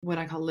what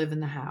I call live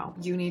in the how.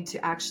 You need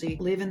to actually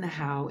live in the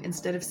how.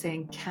 Instead of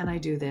saying, can I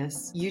do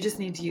this? You just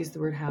need to use the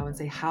word how and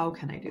say, how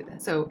can I do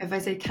this? So if I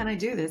say, can I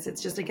do this?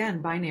 It's just,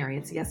 again, binary.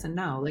 It's yes and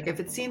no. Like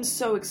if it seems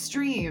so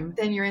extreme,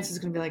 then your answer is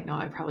going to be like, no,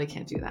 I probably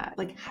can't do that.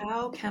 Like,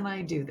 how can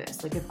I do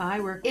this? Like if I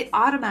were, it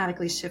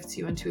automatically shifts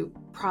you into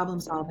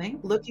problem solving,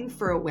 looking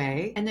for a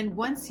way. And then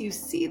once you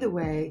see the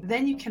way,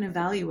 then you can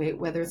evaluate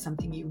whether it's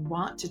something you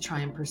want to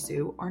try and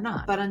pursue or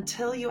not. But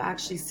until you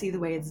actually see the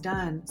way it's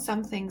done,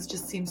 some things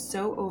just seem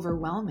so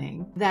overwhelming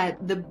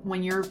that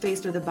when you're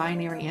faced with a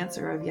binary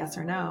answer of yes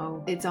or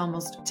no, it's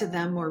almost to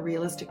them more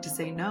realistic to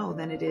say no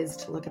than it is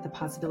to look at the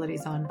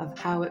possibilities of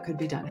how it could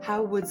be done.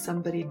 How would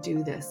somebody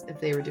do this if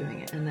they were doing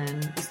it? And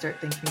then you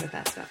start thinking about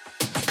that stuff.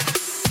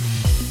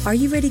 Are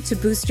you ready to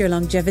boost your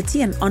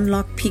longevity and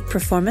unlock peak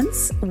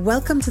performance?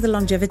 Welcome to the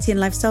Longevity and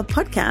Lifestyle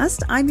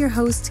Podcast. I'm your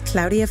host,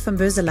 Claudia van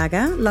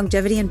Beuzelaga,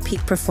 Longevity and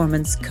Peak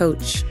Performance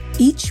Coach.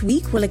 Each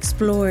week, we'll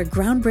explore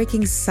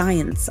groundbreaking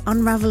science,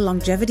 unravel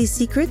longevity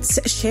secrets,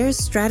 share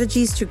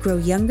strategies to grow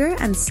younger,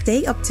 and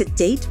stay up to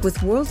date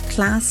with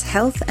world-class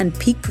health and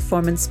peak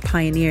performance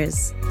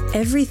pioneers.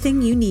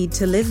 Everything you need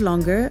to live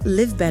longer,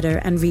 live better,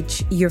 and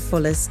reach your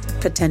fullest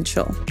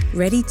potential.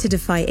 Ready to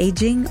defy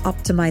aging,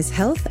 optimize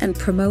health, and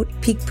promote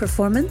peak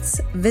performance?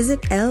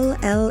 Visit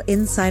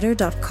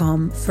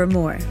llinsider.com for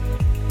more.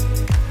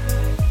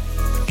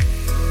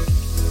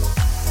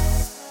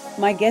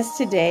 My guest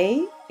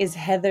today is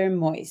Heather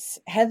Moyse.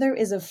 Heather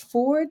is a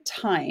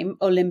 4-time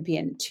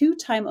Olympian,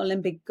 2-time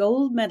Olympic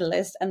gold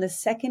medalist, and the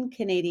second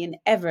Canadian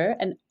ever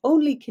and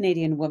only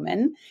Canadian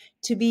woman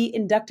to be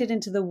inducted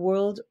into the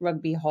World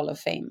Rugby Hall of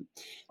Fame.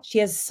 She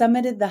has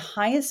summited the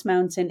highest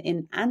mountain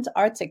in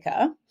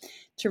Antarctica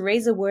to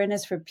raise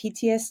awareness for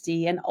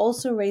PTSD and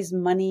also raise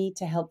money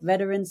to help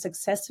veterans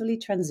successfully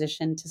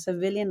transition to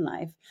civilian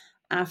life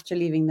after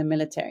leaving the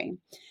military.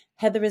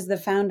 Heather is the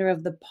founder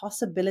of the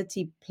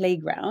Possibility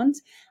Playground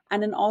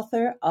and an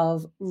author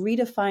of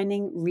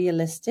Redefining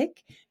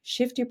Realistic,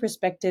 Shift Your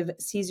Perspective,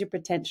 Seize Your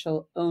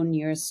Potential, Own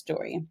Your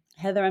Story.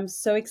 Heather, I'm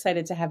so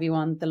excited to have you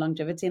on the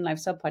Longevity and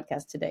Lifestyle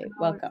Podcast today.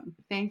 Welcome.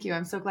 Thank you.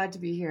 I'm so glad to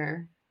be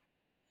here.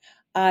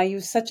 You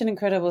have such an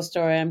incredible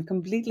story. I'm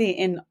completely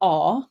in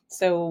awe.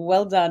 So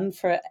well done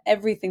for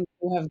everything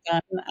you have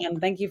done.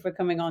 And thank you for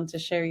coming on to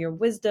share your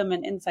wisdom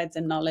and insights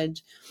and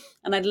knowledge.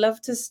 And I'd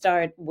love to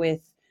start with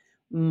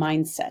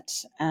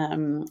mindset,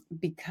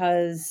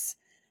 because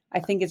I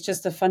think it's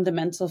just a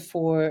fundamental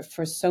for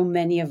so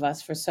many of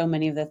us, for so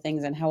many of the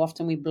things, and how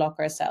often we block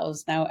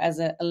ourselves. Now, as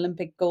an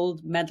Olympic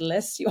gold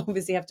medalist, you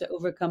obviously have to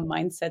overcome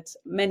mindsets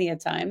many a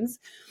times.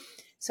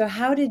 So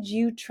how did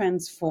you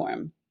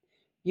transform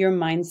your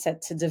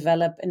mindset to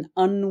develop an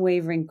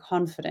unwavering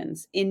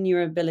confidence in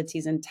your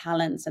abilities and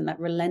talents and that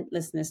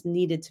relentlessness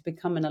needed to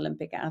become an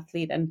Olympic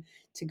athlete and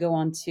to go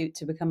on to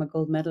become a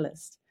gold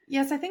medalist?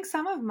 Yes, I think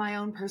some of my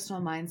own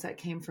personal mindset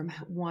came from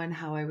one,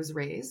 how I was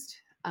raised,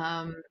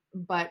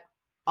 but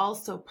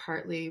also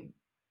partly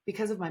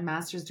because of my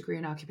master's degree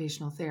in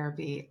occupational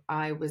therapy.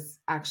 I was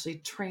actually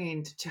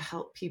trained to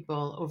help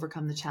people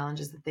overcome the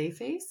challenges that they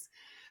face.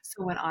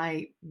 So when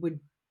I would,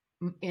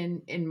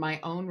 in my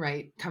own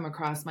right, come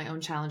across my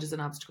own challenges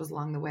and obstacles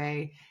along the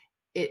way,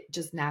 it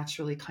just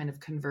naturally kind of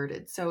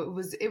converted. So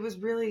it was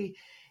really.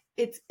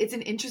 It's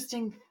an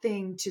interesting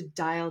thing to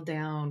dial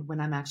down when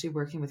I'm actually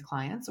working with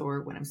clients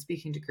or when I'm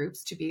speaking to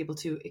groups, to be able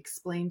to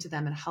explain to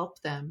them and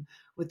help them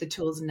with the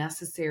tools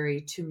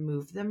necessary to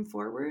move them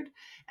forward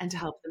and to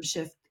help them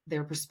shift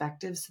their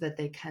perspective so that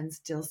they can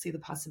still see the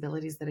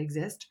possibilities that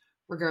exist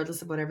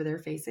regardless of whatever they're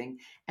facing.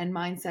 And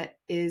mindset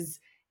is,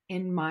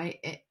 in my,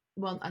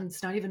 well,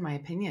 it's not even my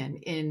opinion,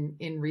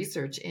 in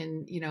research,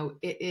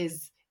 it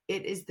is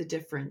the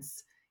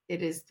difference.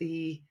 It is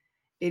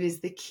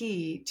the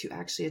key to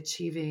actually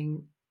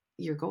achieving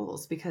your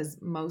goals, because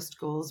most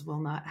goals will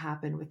not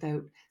happen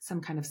without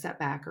some kind of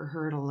setback or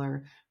hurdle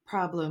or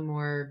problem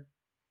or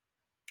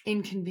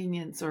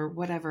inconvenience or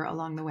whatever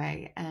along the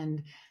way.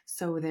 And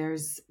so there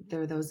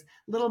are those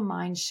little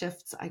mind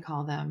shifts, I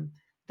call them,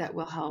 that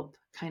will help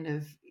kind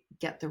of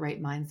get the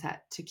right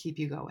mindset to keep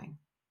you going.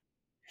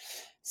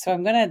 So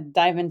I'm going to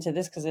dive into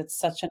this because it's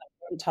such an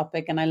important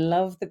topic. And I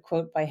love the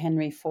quote by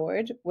Henry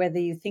Ford: whether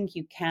you think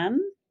you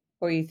can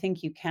or you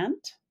think you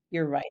can't,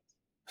 you're right.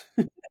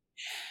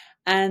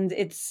 And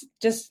it's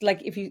just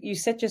like, if you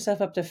set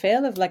yourself up to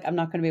fail, of like, I'm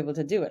not going to be able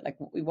to do it. Like,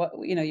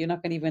 you're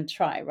not going to even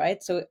try,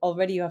 right? So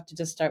already you have to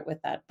just start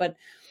with that. But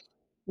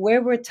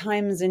where were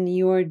times in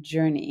your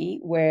journey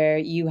where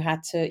you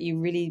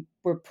really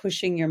were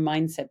pushing your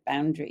mindset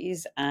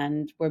boundaries,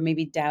 and where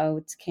maybe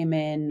doubt came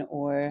in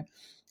or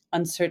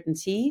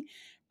uncertainty?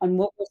 And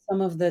what were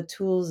some of the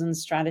tools and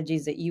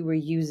strategies that you were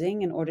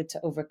using in order to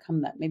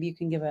overcome that? Maybe you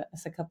can give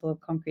us a couple of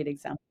concrete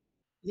examples.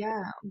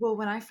 Yeah. Well,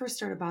 when I first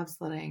started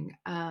bobsledding,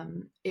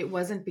 it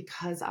wasn't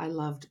because I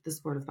loved the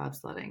sport of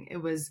bobsledding. It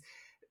was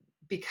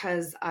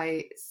because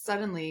I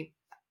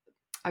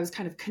was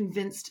kind of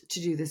convinced to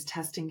do this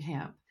testing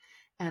camp.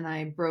 and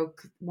I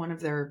broke one of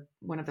their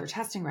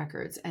testing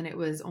records, and it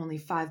was only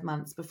 5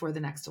 months before the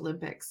next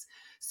Olympics.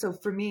 So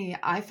for me,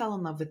 I fell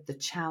in love with the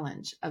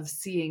challenge of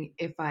seeing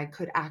if I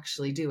could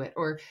actually do it,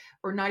 or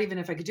not even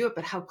if I could do it,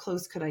 but how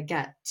close could I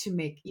get to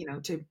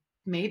to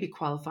maybe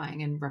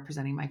qualifying and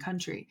representing my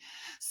country.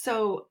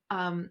 So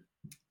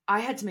I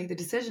had to make the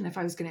decision if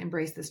I was going to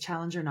embrace this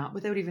challenge or not,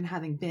 without even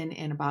having been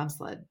in a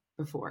bobsled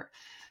before.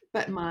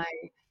 But my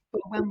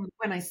but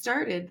when I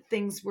started,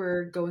 things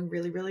were going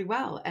really, really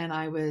well, and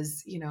I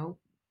was,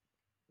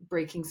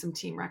 breaking some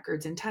team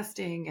records in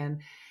testing,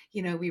 and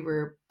we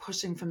were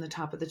pushing from the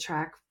top of the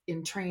track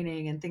in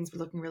training, and things were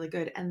looking really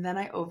good. And then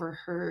I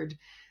overheard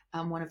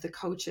one of the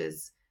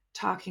coaches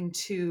talking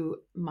to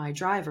my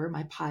driver,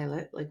 my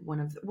pilot, like one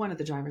of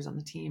the drivers on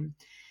the team.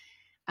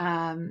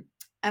 Um,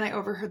 and I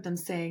overheard them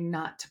saying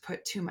not to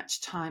put too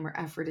much time or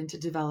effort into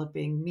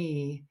developing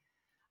me,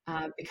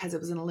 because it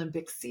was an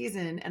Olympic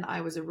season and I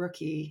was a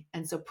rookie,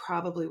 and so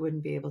probably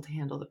wouldn't be able to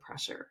handle the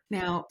pressure.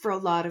 Now, for a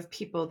lot of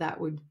people, that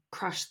would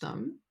crush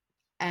them.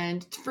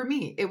 And for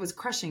me, it was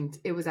crushing.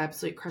 It was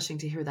absolutely crushing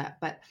to hear that.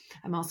 But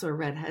I'm also a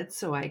redhead,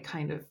 so I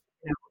kind of,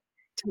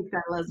 take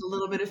that as a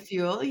little bit of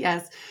fuel.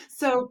 Yes.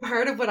 So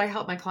part of what I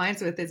help my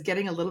clients with is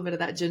getting a little bit of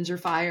that ginger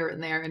fire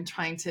in there and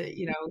trying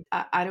to,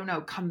 I don't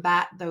know,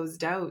 combat those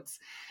doubts.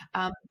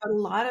 But a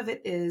lot of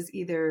it is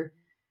either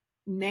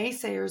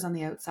naysayers on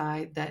the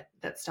outside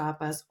that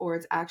stop us, or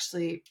it's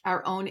actually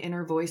our own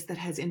inner voice that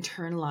has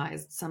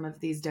internalized some of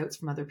these doubts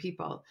from other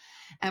people.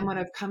 And what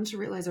I've come to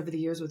realize over the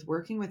years with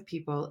working with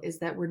people is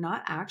that we're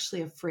not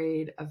actually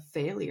afraid of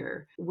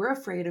failure. We're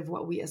afraid of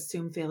what we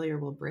assume failure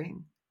will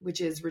bring,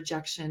 which is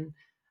rejection,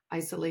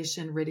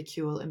 isolation,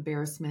 ridicule,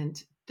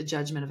 embarrassment, the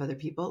judgment of other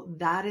people.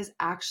 That is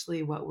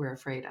actually what we're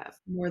afraid of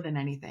more than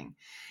anything.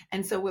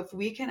 And so if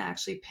we can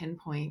actually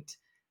pinpoint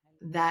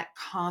that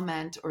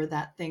comment or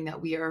that thing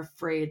that we are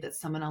afraid that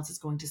someone else is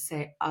going to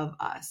say of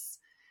us,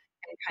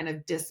 and kind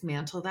of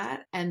dismantle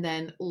that, and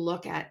then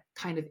look at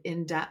kind of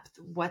in depth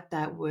what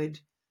that would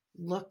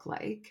look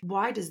like.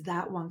 Why does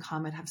that one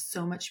comment have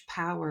so much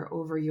power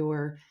over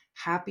your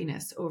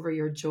happiness, over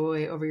your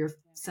joy, over your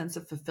sense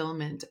of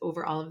fulfillment,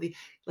 over all of the,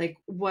 like,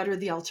 what are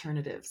the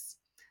alternatives?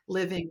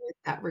 Living with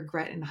that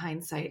regret in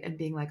hindsight and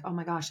being like, oh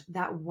my gosh,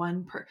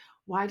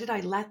 why did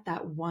I let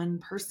that one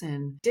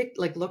person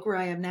like, look where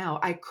I am now.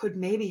 I could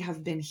maybe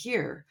have been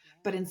here,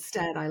 but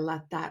instead I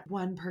let that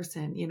one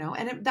person,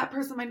 and that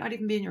person might not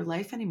even be in your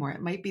life anymore.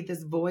 It might be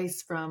this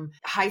voice from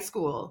high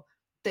school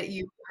that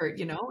you heard,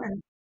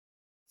 and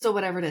so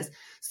whatever it is.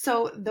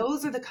 So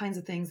those are the kinds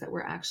of things that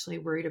we're actually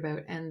worried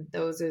about. And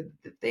those are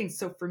the things.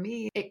 So for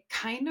me, it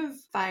kind of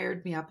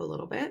fired me up a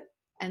little bit.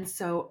 And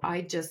so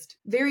I just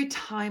very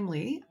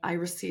timely, I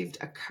received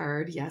a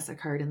card, yes, a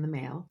card in the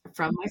mail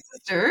from my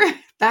sister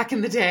back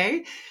in the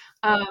day.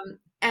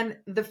 And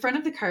the front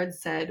of the card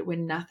said,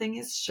 when nothing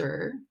is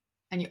sure,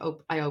 and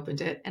I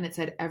opened it and it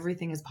said,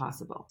 everything is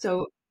possible.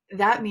 So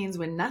that means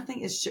when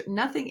nothing is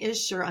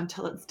sure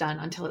until it's done,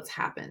 until it's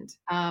happened.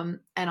 And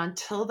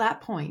until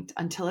that point,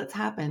 until it's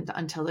happened,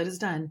 until it is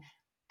done,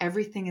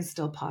 everything is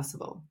still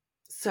possible.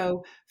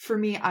 So for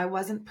me, I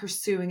wasn't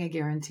pursuing a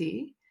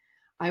guarantee.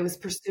 I was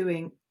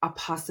pursuing a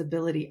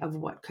possibility of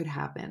what could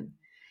happen.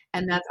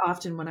 And that's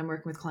often when I'm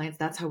working with clients,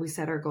 that's how we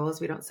set our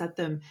goals. We don't set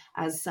them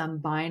as some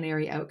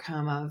binary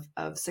outcome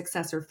of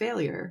success or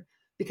failure,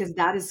 because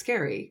that is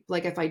scary.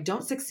 Like, if I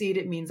don't succeed,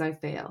 it means I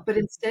fail. But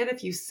instead,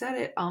 if you set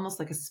it almost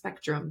like a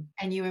spectrum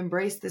and you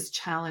embrace this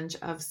challenge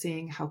of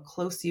seeing how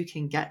close you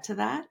can get to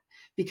that,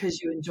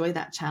 because you enjoy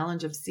that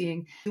challenge of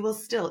seeing, you will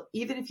still,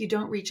 even if you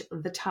don't reach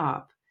the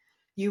top,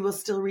 you will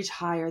still reach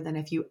higher than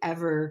if you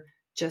ever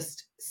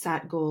just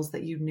set goals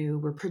that you knew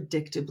were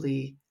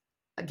predictably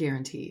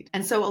guaranteed.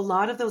 And so a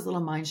lot of those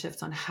little mind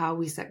shifts on how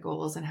we set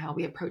goals and how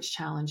we approach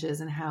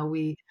challenges, and how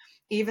we,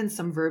 even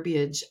some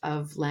verbiage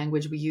of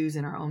language we use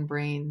in our own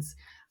brains,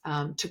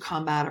 to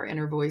combat our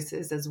inner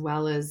voices, as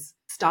well as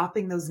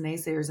stopping those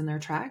naysayers in their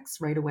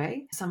tracks right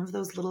away. Some of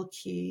those little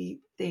key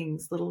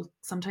things, little,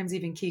 sometimes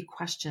even key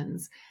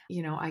questions,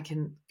 I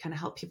can kind of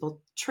help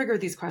people trigger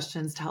these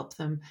questions to help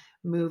them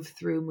move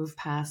through, move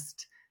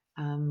past,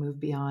 move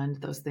beyond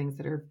those things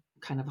that are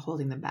kind of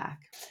holding them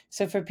back.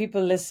 So for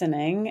people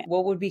listening,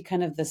 what would be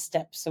kind of the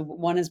steps? So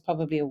one is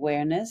probably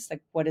awareness,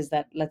 like what is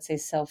that, let's say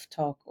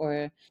self-talk,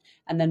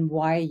 and then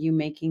why are you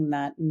making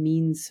that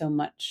mean so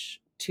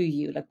much to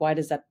you? Like, why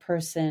does that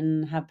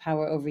person have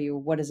power over you?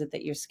 What is it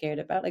that you're scared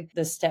about? Like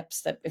the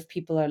steps that if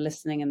people are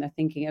listening and they're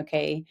thinking,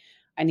 okay,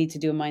 I need to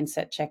do a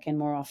mindset check-in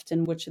more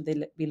often, what should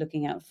they be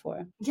looking out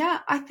for? Yeah,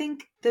 I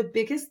think the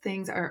biggest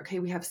things are, okay,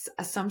 we have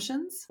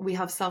assumptions, we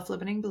have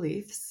self-limiting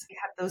beliefs, we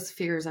have those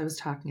fears I was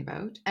talking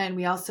about. And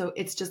we also,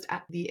 it's just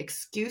the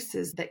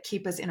excuses that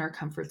keep us in our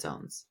comfort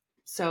zones.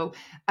 So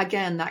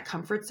again, that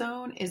comfort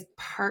zone is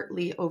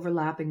partly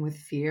overlapping with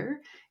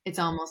fear. It's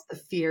almost the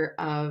fear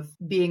of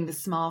being the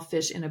small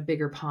fish in a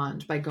bigger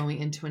pond by going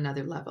into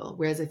another level.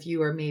 Whereas if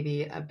you are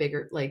maybe a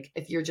bigger, like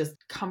if you're just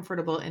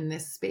comfortable in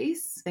this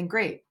space, then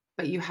great.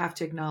 But you have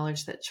to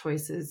acknowledge that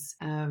choices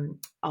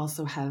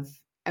also have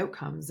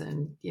outcomes,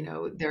 and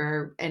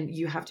and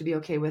you have to be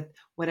okay with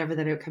whatever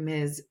that outcome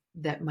is,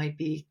 that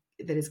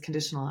is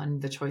conditional on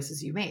the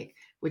choices you make,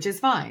 which is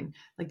fine.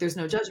 Like, there's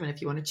no judgment.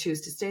 If you want to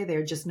choose to stay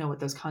there, just know what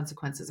those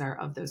consequences are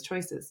of those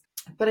choices.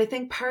 But I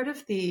think part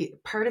of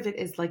it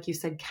is, like you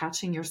said,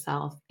 catching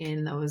yourself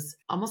in those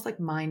almost like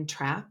mind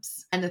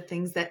traps, and the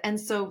things that, and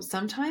so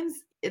sometimes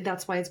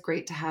that's why it's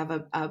great to have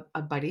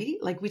a buddy.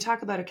 Like, we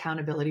talk about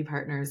accountability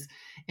partners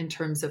in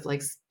terms of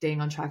like staying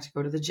on track to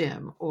go to the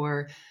gym,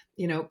 or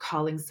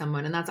calling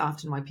someone. And that's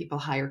often why people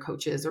hire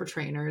coaches or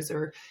trainers,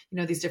 or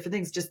these different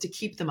things, just to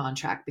keep them on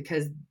track,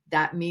 because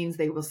that means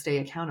they will stay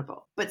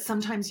accountable. But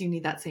sometimes you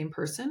need that same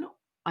person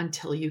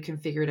until you can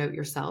figure it out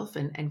yourself,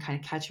 and kind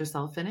of catch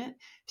yourself in it,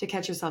 to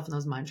catch yourself in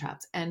those mind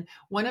traps. And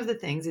one of the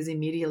things is,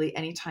 immediately,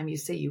 anytime you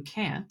say you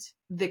can't,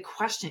 the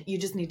question you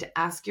just need to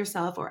ask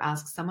yourself, or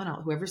ask someone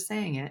else, whoever's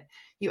saying it,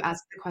 you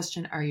ask the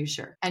question, are you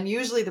sure? And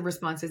usually the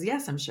response is,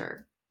 yes, I'm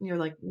sure. And you're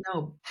like,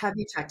 no, have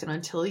you checked? And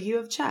until you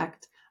have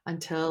checked,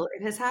 until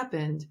it has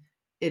happened,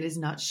 it is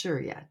not sure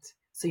yet.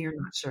 So you're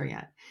not sure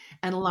yet.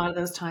 And a lot of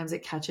those times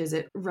it catches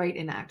it right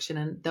in action.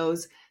 And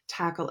those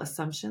tackle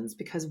assumptions,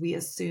 because we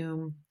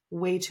assume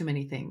way too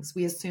many things.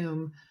 We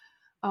assume,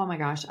 oh my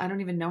gosh, I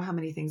don't even know how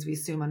many things we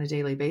assume on a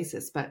daily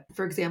basis. But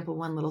for example,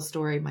 one little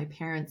story,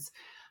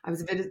 I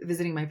was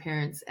visiting my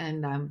parents,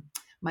 and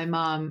my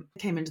mom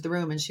came into the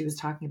room, and she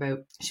was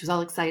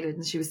all excited,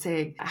 and she was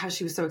saying how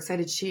she was so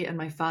excited she and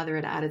my father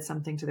had added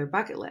something to their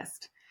bucket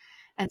list.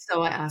 And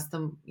so I asked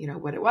them,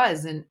 what it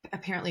was. And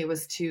apparently it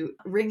was to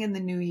ring in the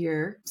new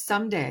year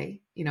someday,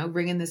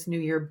 ring in this new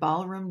year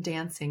ballroom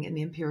dancing in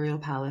the Imperial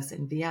Palace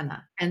in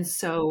Vienna. And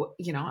so,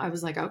 I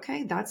was like,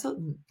 okay, that's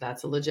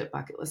a legit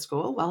bucket list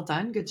goal. Well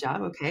done. Good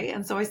job. Okay.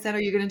 And so I said,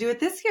 are you going to do it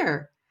this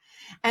year?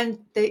 And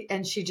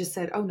she just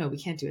said, oh no, we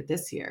can't do it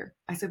this year.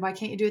 I said, why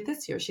can't you do it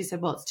this year? She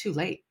said, well, it's too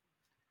late.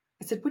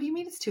 I said, what do you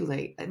mean it's too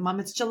late?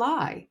 Mom, it's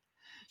July.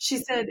 She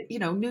said,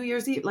 New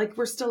Year's Eve, like,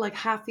 we're still like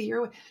half a year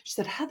away. She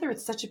said, Heather,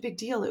 it's such a big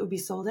deal. It would be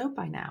sold out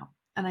by now.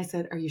 And I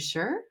said, are you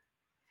sure?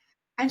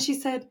 And she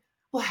said,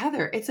 well,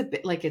 Heather, it's a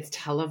bit like, it's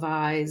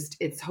televised.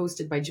 It's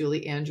hosted by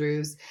Julie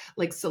Andrews.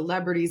 Like,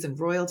 celebrities and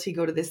royalty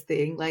go to this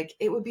thing. Like,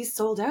 it would be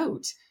sold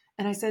out.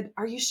 And I said,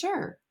 are you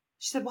sure?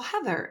 She said, well,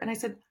 Heather. And I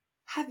said,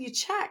 have you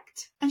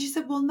checked? And she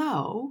said, well,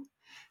 no.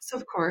 So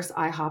of course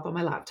I hop on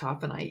my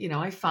laptop, and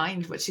I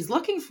find what she's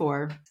looking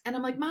for. And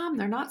I'm like, Mom,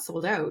 they're not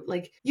sold out.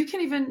 Like, you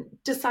can even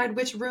decide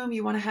which room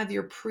you want to have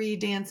your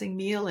pre-dancing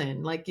meal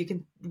in. Like,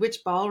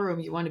 which ballroom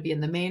you want to be in,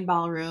 the main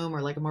ballroom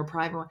or like a more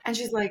private one. And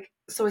she's like,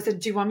 so I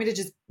said, do you want me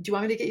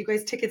to get you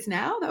guys tickets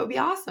now? That would be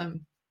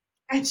awesome.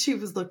 And she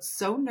looked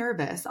so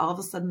nervous, all of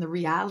a sudden, the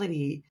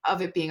reality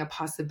of it being a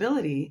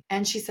possibility.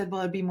 And she said,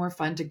 well, it'd be more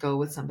fun to go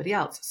with somebody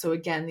else. So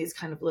again, these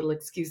kind of little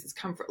excuses,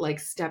 comfort, like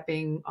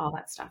stepping, all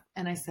that stuff.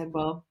 And I said,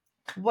 well,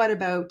 what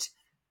about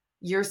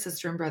your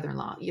sister and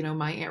brother-in-law,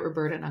 my Aunt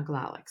Roberta and Uncle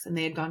Alex? And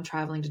they had gone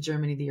traveling to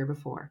Germany the year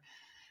before.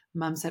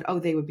 Mom said, oh,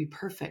 they would be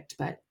perfect,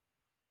 but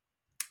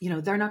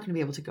they're not going to be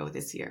able to go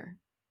this year.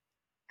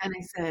 And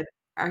I said,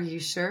 are you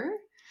sure?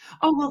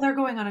 Oh, well, they're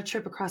going on a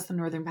trip across the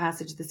Northern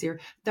Passage this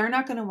year. They're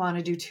not going to want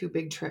to do two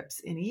big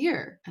trips in a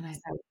year. And I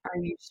said, are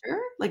you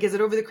sure? Like, is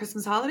it over the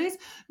Christmas holidays?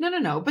 No, no,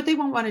 no. But they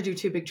won't want to do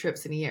two big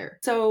trips in a year.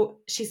 So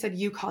she said,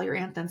 you call your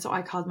aunt then. So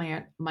I called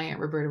my aunt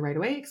Roberta right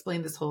away,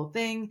 explained this whole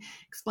thing,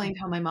 explained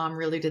how my mom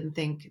really didn't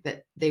think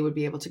that they would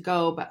be able to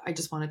go, but I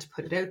just wanted to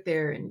put it out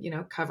there and,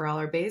 cover all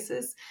our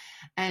bases.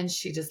 And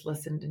she just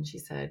listened, and she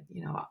said,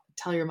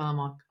 tell your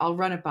mom, I'll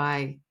run it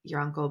by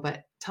your uncle,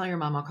 but tell your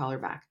mom I'll call her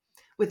back.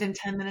 Within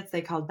 10 minutes,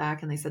 they called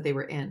back and they said they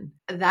were in.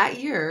 That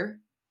year,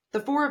 the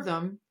four of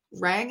them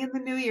rang in the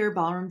new year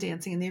ballroom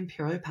dancing in the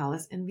Imperial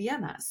Palace in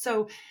Vienna.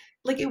 So,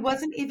 like, it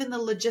wasn't even the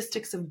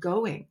logistics of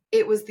going.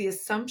 It was the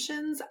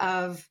assumptions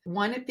of,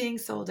 one, it being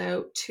sold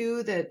out,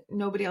 two, that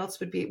nobody else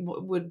would be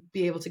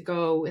able to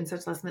go in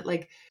such last minute.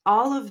 Like,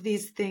 all of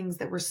these things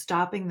that were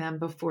stopping them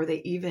before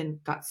they even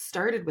got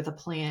started with a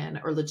plan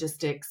or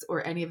logistics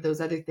or any of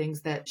those other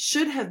things that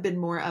should have been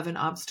more of an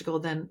obstacle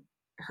than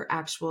her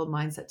actual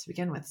mindset to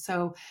begin with.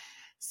 So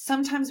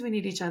sometimes we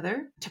need each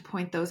other to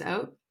point those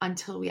out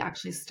until we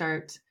actually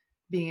start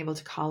being able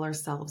to call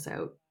ourselves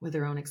out with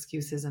our own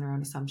excuses and our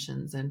own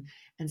assumptions and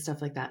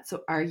stuff like that.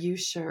 So are you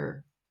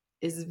sure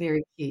is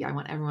very key. I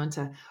want everyone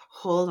to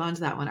hold on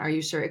to that one. Are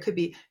you sure? It could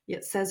be, yeah,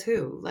 says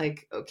who?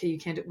 Like, okay, you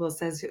can't do, well,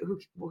 says who,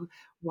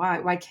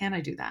 why can't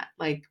I do that?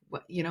 Like,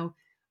 what,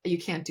 you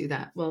can't do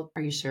that. Well,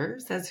 are you sure?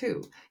 Says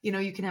who?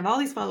 You can have all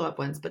these follow-up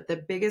ones, but the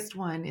biggest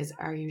one is,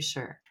 are you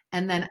sure?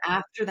 And then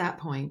after that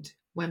point,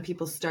 when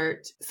people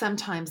start,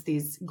 sometimes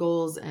these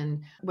goals,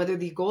 and whether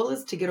the goal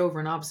is to get over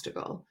an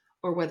obstacle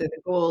or whether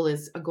the goal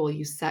is a goal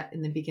you set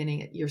in the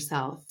beginning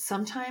yourself,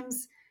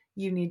 sometimes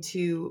you need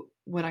to,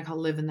 what I call,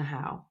 live in the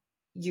how.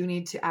 You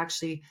need to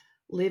actually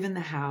live in the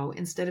how.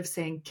 Instead of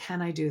saying,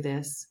 can I do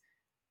this?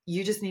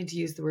 You just need to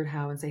use the word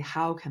how and say,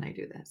 how can I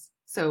do this?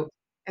 So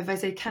if I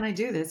say, can I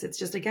do this? It's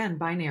just, again,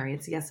 binary.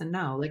 It's yes and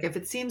no. Like, if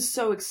it seems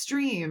so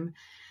extreme,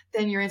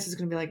 then your answer is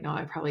going to be like, no,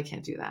 I probably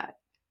can't do that.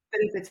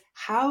 But if it's,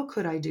 how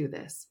could I do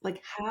this?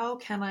 Like, how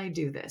can I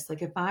do this?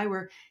 Like, if I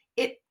were,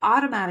 it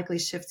automatically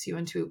shifts you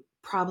into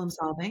problem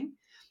solving,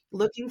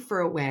 looking for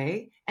a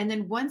way. And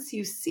then once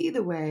you see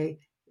the way,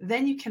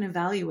 then you can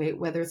evaluate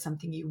whether it's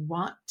something you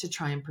want to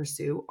try and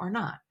pursue or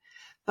not.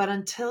 But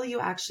until you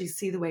actually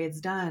see the way it's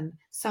done,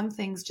 some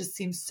things just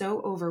seem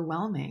so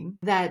overwhelming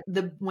that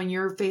when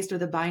you're faced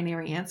with a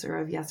binary answer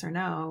of yes or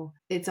no,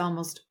 it's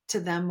almost to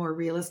them more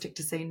realistic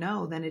to say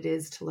no than it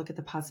is to look at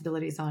the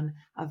possibilities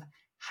of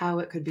how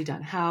it could be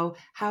done. How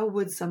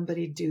would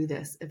somebody do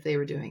this if they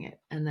were doing it?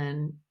 And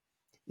then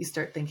you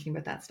start thinking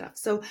about that stuff.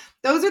 So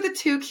those are the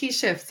two key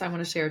shifts I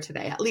want to share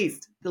today, at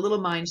least the little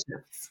mind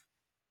shifts.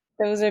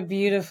 Those are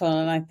beautiful,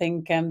 and I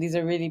think these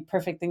are really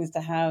perfect things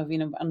to have,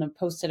 and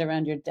post it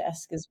around your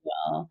desk as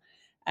well.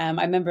 I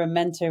remember a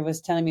mentor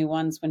was telling me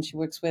once when she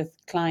works with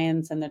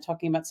clients and they're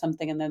talking about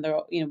something, and then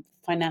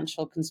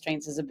financial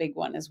constraints is a big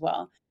one as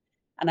well.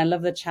 And I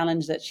love the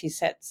challenge that she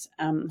sets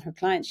her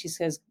clients. She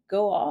says,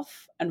 go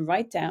off and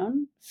write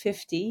down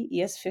 50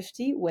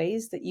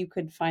 ways that you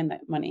could find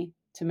that money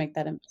to make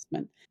that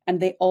investment. And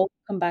they all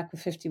come back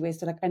with 50 ways.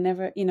 They're like, I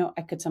never,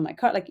 I could sell my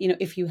car. Like,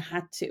 if you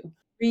had to.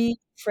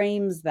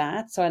 Reframes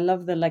that. So I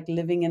love the like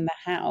living in the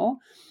how.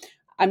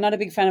 I'm not a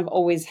big fan of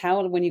always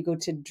how when you go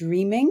to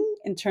dreaming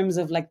in terms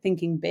of like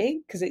thinking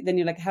big, because then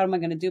you're like, how am I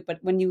going to do it? But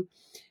when you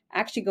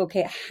actually go,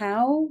 okay,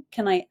 how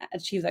can I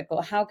achieve that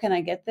goal? How can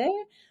I get there?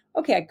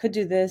 Okay, I could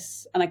do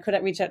this and I could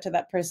reach out to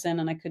that person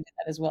and I could do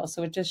that as well.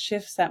 So it just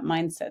shifts that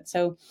mindset.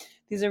 So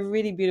these are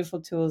really beautiful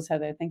tools,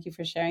 Heather. Thank you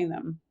for sharing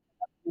them.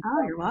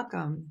 Oh, you're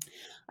welcome.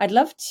 I'd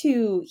love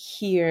to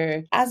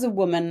hear, as a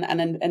woman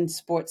and in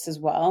sports as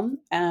well,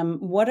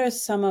 what are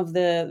some of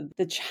the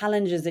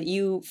challenges that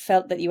you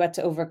felt that you had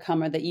to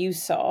overcome or that you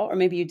saw, or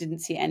maybe you didn't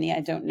see any,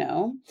 I don't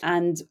know.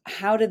 And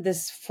how did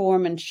this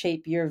form and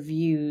shape your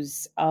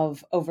views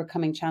of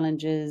overcoming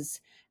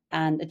challenges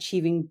and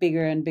achieving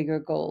bigger and bigger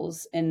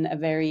goals in a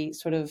very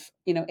sort of,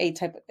 a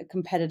type of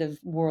competitive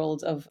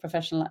world of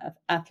professional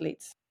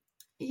athletes?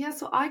 Yeah,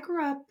 so I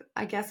grew up,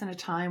 I guess, in a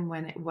time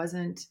when it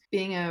wasn't,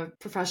 being a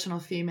professional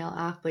female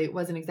athlete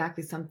wasn't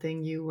exactly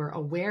something you were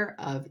aware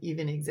of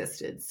even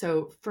existed.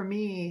 So for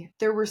me,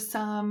 there were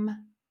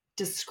some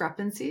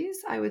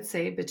discrepancies, I would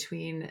say,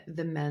 between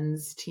the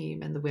men's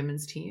team and the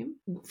women's team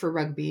for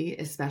rugby,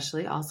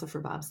 especially, also for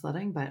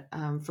bobsledding, but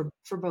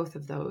for both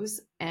of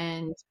those.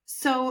 And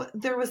so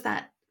there was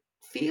that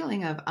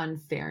feeling of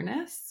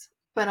unfairness.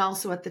 But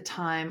also at the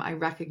time, I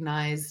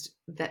recognized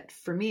that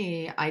for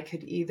me, I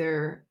could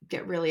either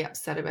get really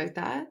upset about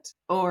that,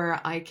 or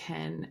I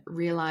can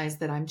realize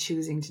that I'm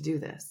choosing to do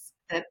this.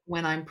 That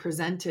when I'm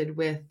presented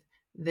with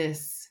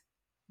this,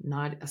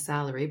 not a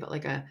salary, but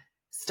like a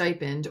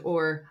stipend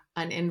or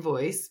an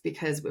invoice,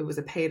 because it was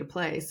a pay to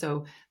play.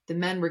 So the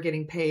men were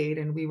getting paid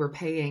and we were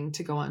paying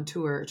to go on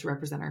tour to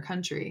represent our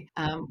country.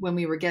 When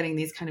we were getting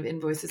these kind of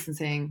invoices and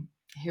saying,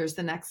 here's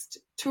the next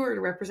tour to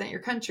represent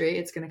your country,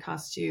 it's going to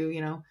cost you,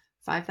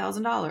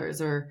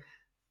 $5,000 or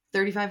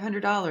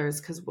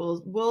 $3,500 because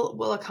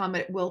we'll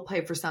accommodate, we'll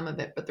pay for some of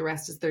it, but the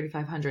rest is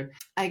 3,500.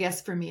 I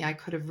guess for me, I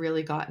could have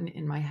really gotten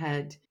in my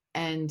head,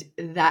 and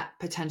that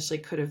potentially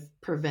could have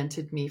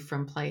prevented me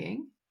from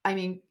playing. I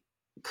mean,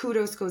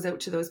 kudos goes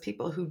out to those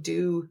people who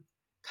do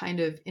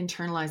kind of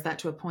internalize that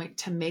to a point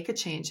to make a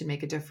change and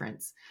make a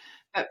difference.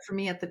 But for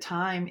me at the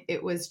time,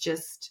 it was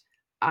just,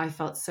 I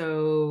felt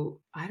so,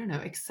 I don't know,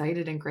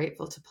 excited and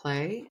grateful to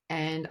play.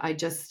 And I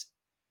just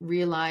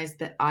realized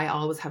that I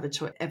always have a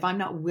choice. If I'm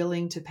not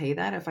willing to pay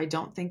that, if I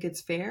don't think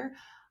it's fair,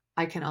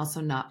 I can also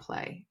not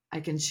play.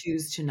 I can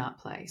choose to not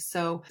play.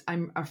 So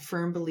I'm a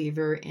firm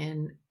believer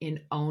in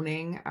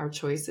owning our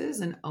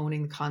choices and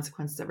owning the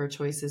consequences of our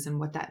choices and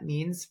what that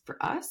means for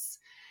us.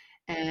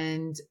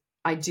 And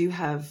I do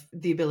have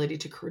the ability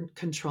to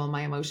control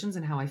my emotions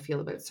and how I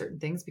feel about certain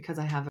things because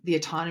I have the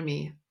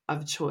autonomy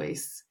of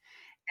choice.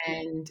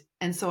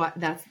 And so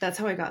that's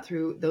how I got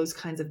through those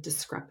kinds of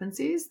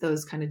discrepancies,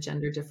 those kind of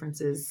gender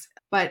differences.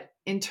 But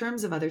in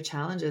terms of other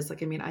challenges,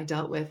 like, I mean, I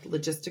dealt with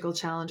logistical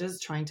challenges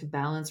trying to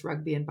balance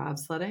rugby and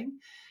bobsledding.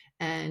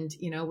 And,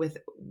 with,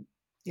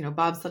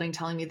 bobsledding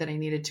telling me that I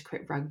needed to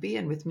quit rugby,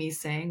 and with me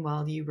saying,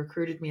 well, you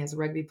recruited me as a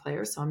rugby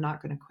player, so I'm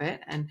not going to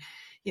quit. And,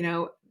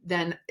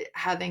 then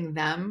having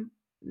them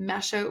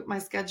mesh out my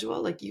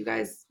schedule, like, you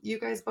guys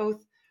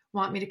both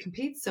want me to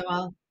compete, so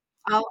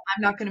I'm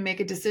not going to make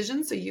a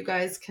decision, so you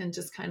guys can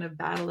just kind of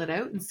battle it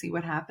out and see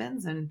what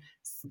happens, and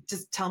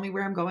just tell me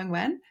where I'm going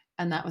when.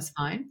 And that was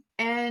fine.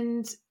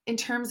 And in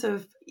terms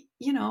of,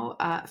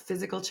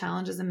 physical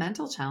challenges and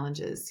mental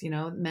challenges,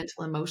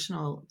 mental,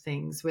 emotional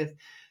things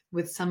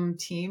with some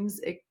teams,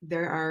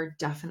 there are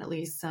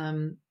definitely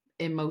some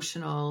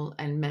emotional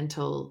and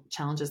mental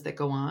challenges that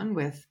go on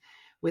with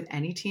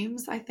any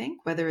teams. I think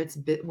whether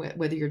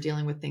you're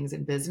dealing with things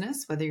in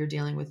business, whether you're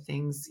dealing with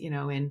things,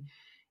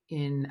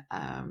 in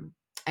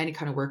any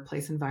kind of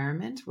workplace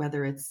environment,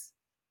 whether it's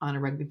on a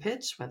rugby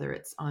pitch, whether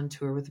it's on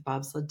tour with a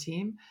bobsled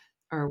team,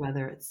 or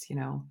whether it's,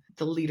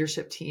 the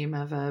leadership team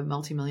of a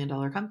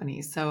multi-million-dollar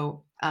company.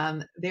 So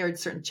there are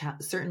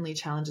certainly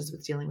challenges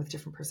with dealing with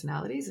different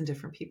personalities and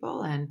different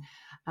people, and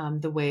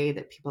the way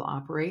that people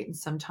operate, and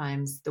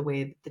sometimes the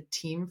way that the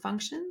team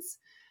functions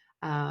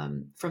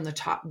from the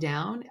top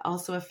down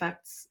also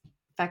affects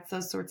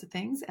those sorts of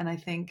things. And I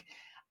think,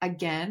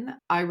 again,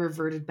 I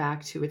reverted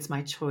back to, it's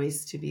my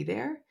choice to be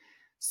there.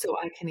 So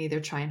I can either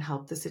try and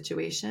help the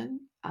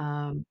situation,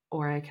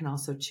 or I can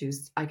also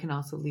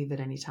leave at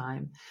any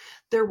time.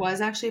 There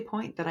was actually a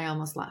point that I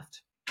almost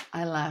left.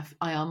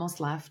 I almost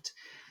left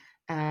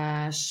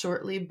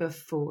shortly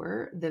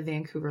before the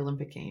Vancouver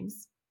Olympic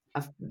Games.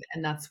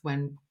 And that's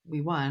when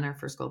we won our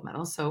first gold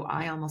medal. So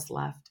I almost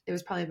left. It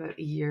was probably about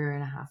a year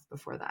and a half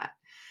before that.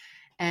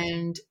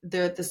 And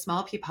the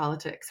small p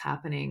politics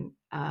happening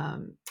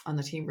on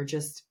the team were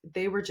just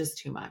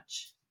too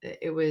much.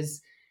 It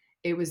was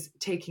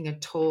taking a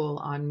toll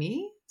on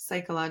me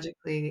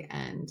psychologically.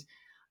 And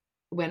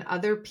when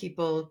other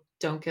people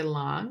don't get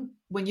along,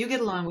 when you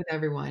get along with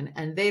everyone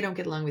and they don't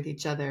get along with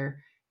each other,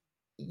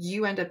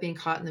 you end up being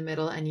caught in the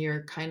middle, and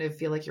you're kind of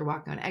feel like you're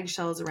walking on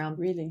eggshells around.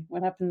 Really?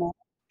 What happened there?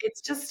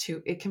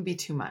 It can be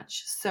too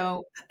much.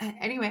 So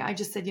anyway, I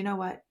just said, you know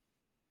what?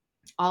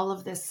 All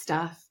of this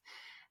stuff,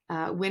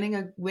 winning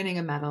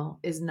a medal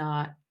it's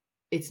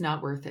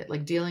not worth it.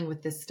 Like, dealing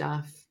with this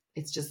stuff,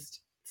 it's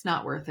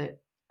not worth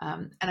it.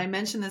 And I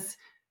mentioned this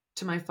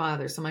to my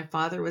father. So my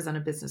father was on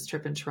a business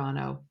trip in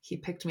Toronto. He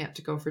picked me up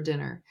to go for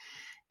dinner.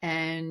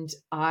 And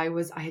I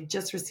had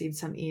just received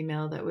some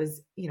email that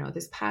was,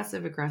 this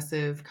passive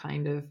aggressive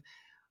kind of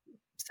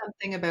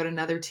something about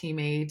another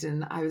teammate.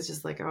 And I was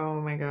just like,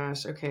 oh my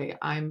gosh, okay.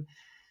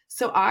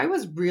 So I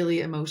was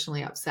really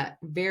emotionally upset,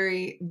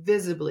 very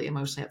visibly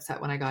emotionally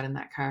upset when I got in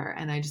that car.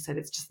 And I just said,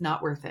 it's just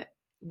not worth it.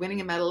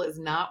 Winning a medal is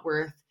not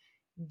worth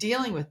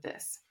dealing with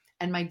this.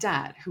 And my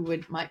dad,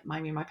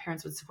 my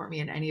parents would support me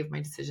in any of my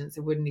decisions.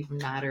 It wouldn't even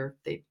matter.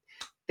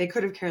 They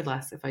could have cared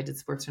less if I did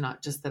sports or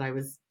not, just that I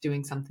was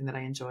doing something that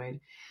I enjoyed.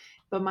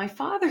 But my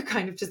father,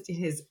 kind of just in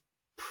his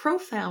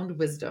profound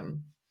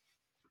wisdom,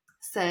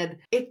 said,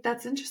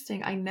 that's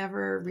interesting. I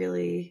never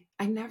really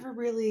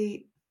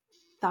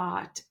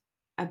thought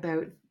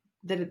about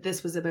that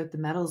this was about the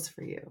medals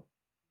for you.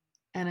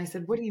 And I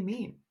said, what do you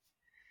mean?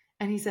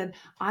 And he said,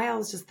 I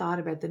always just thought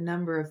about the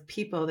number of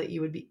people that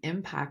you would be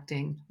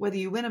impacting, whether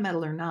you win a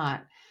medal or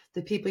not,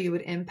 the people you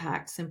would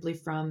impact simply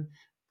from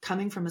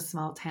coming from a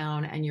small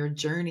town and your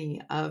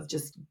journey of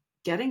just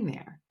getting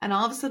there. And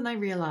all of a sudden I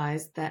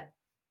realized that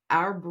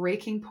our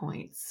breaking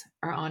points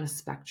are on a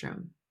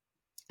spectrum.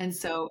 And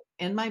so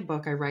in my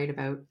book, I write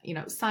about,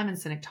 Simon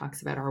Sinek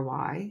talks about our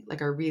why,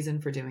 like our reason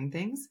for doing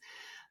things.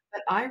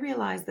 But I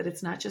realized that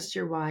it's not just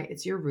your why,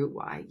 it's your root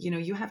why.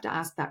 You have to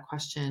ask that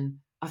question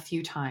a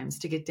few times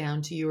to get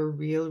down to your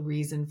real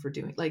reason for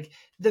doing, like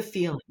the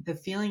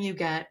feeling you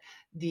get,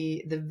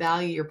 the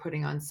value you're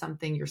putting on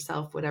something,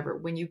 yourself, whatever.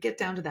 When you get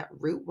down to that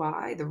root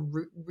why, the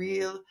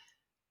real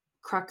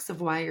crux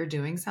of why you're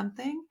doing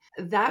something,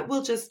 that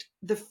will just,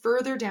 the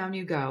further down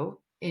you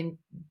go in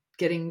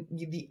getting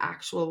the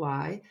actual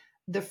why,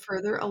 the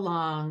further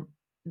along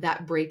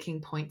that breaking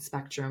point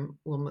spectrum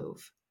will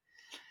move.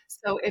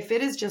 So if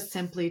it is just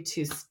simply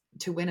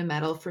to win a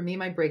medal, for me,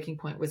 my breaking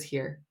point was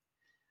here.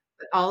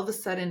 But all of a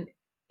sudden,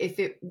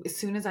 as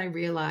soon as I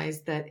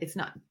realized that it's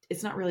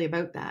not really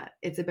about that,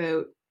 it's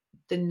about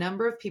the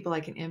number of people I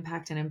can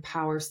impact and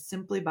empower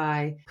simply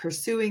by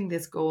pursuing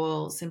this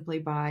goal, simply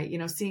by,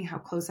 seeing how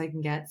close I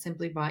can get,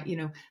 simply by,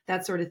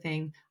 that sort of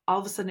thing. All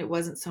of a sudden, it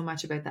wasn't so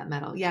much about that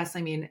medal. Yes,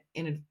 I mean,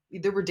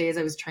 there were days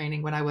I was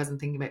training when I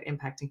wasn't thinking about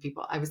impacting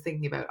people. I was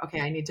thinking about,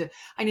 okay, I need to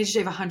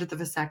shave 100th of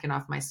a second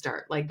off my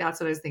start. Like, that's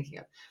what I was thinking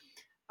of.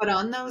 But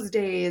on those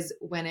days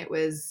when it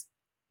was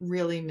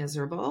really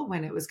miserable,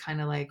 when it was kind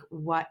of like,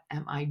 what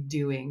am I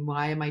doing?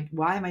 Why am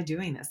I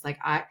doing this? Like,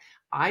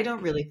 I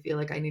don't really feel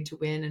like I need to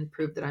win and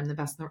prove that I'm the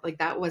best in the world. Like,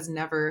 that was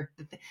never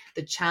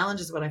the challenge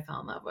is what I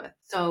fell in love with.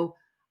 So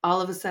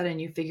all of a sudden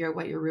you figure out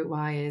what your root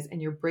why is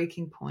and your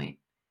breaking point,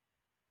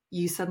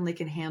 you suddenly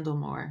can handle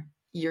more.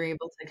 You're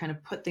able to kind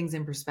of put things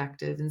in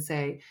perspective and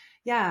say,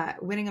 yeah,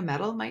 winning a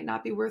medal might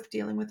not be worth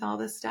dealing with all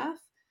this stuff,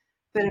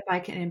 but if I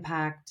can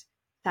impact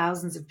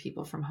thousands of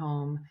people from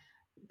home,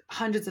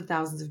 hundreds of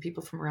thousands of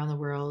people from around the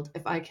world,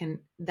 if I can,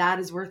 that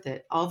is worth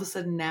it. All of a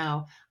sudden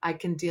now I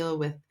can deal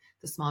with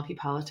the small p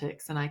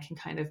politics, and I can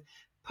kind of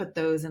put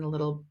those in a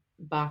little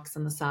box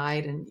on the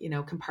side and,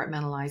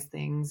 compartmentalize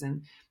things.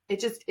 And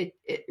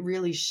it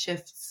really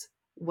shifts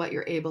what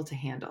you're able to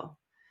handle.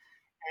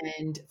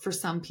 And for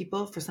some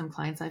people, for some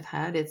clients I've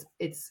had,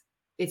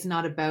 it's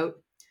not about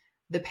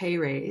the pay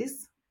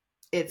raise.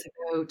 It's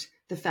about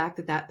the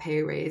fact that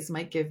pay raise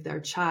might give their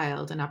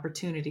child an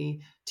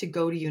opportunity to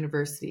go to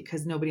university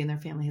because nobody in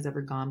their family has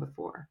ever gone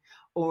before.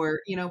 Or,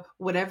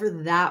 whatever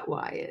that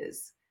why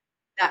is,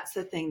 that's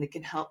the thing that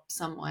can help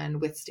someone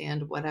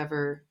withstand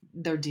whatever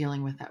they're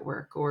dealing with at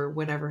work or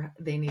whatever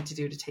they need to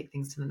do to take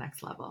things to the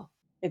next level.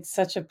 It's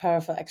such a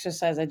powerful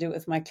exercise. I do it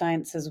with my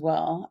clients as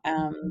well.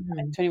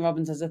 Mhm. Tony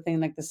Robbins has a thing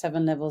like the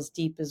 7 levels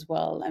deep as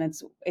well, and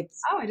it's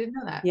Oh, I didn't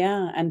know that.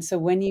 yeah. And so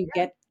when you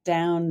Yeah. get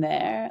down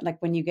there,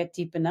 like when you get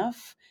deep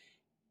enough,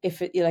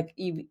 if it like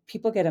you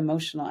people get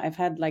emotional. I've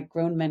had like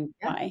grown men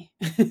Yeah. cry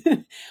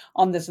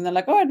on this, and they're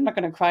like, "Oh, I'm not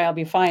going to cry. I'll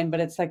be fine."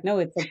 But it's like, no,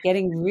 it's like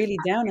getting really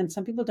down, and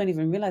some people don't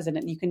even realize it,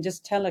 and you can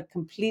just tell a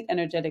complete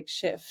energetic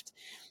shift.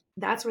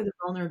 That's where the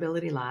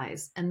vulnerability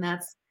lies, and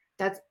that's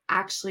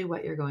actually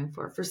what you're going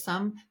for. For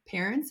some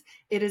parents,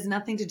 it has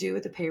nothing to do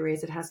with the pay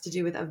raise. It has to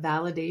do with a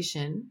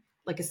validation,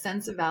 like a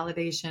sense of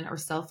validation or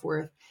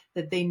self-worth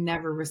that they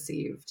never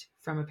received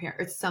from a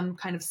parent. It's some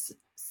kind of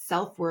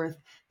self-worth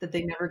that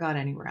they never got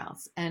anywhere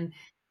else.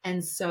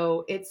 And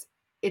so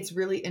it's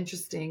really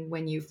interesting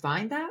when you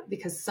find that,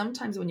 because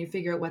sometimes when you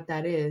figure out what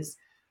that is,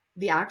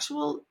 the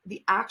actual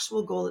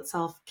goal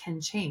itself can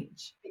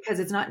change, because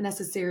it's not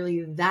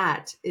necessarily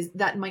that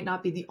might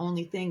not be the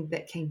only thing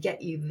that can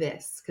get you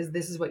this, because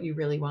this is what you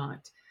really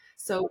want.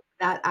 So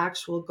that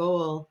actual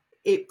goal,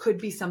 it could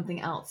be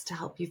something else to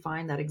help you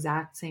find that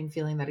exact same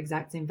feeling, that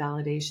exact same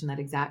validation, that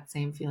exact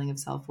same feeling of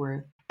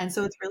self-worth. And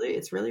so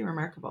it's really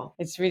remarkable.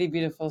 It's really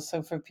beautiful.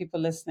 So for people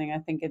listening, I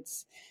think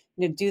it's,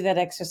 do that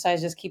exercise.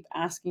 Just keep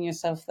asking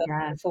yourself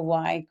Yeah, the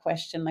why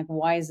question, like,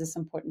 why is this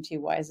important to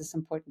you? Why is this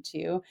important to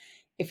you?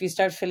 If you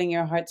start feeling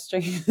your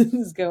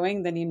heartstrings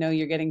going, then you know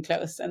you're getting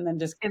close, and then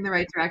just in the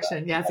right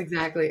direction. Yes,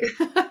 exactly.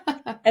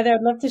 Heather,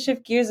 I'd love to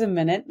shift gears a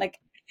minute. Like,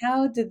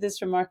 how did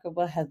this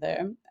remarkable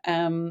Heather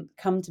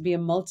come to be a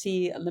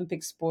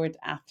multi-Olympic sport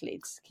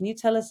athlete? Can you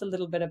tell us a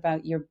little bit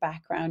about your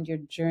background, your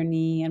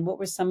journey, and what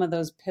were some of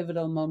those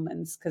pivotal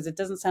moments? Because it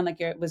doesn't sound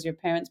like it was your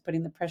parents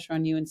putting the pressure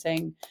on you and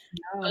saying,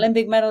 No.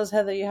 Olympic medals,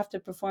 Heather, you have to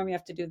perform, you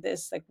have to do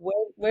this. Like,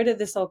 where did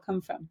this all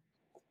come from?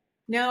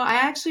 No,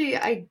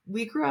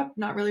 we grew up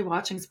not really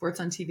watching sports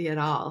on TV at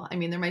all. I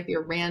mean, there might be a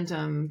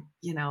random,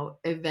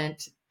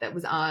 event that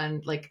was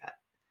on, like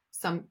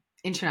some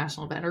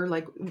international event, or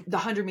like the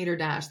 100-meter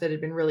dash that had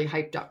been really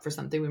hyped up for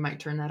something. We might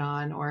turn that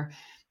on, or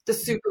the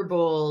Super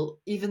Bowl.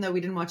 Even though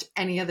we didn't watch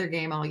any other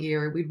game all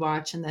year, we'd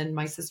watch, and then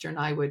my sister and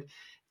I would,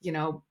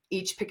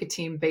 each pick a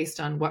team based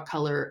on what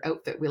color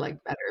outfit we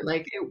liked better.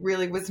 Like, it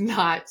really was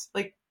not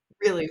like,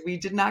 really, we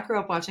did not grow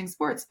up watching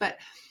sports, but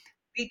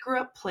we grew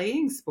up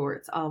playing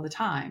sports all the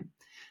time,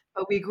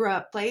 but we grew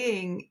up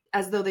playing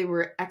as though they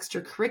were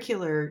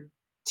extracurricular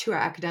to our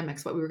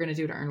academics, what we were going to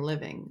do to earn a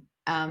living.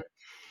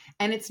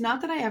 And it's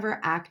not that I ever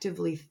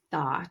actively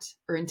thought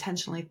or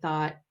intentionally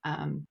thought,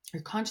 or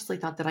consciously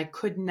thought that I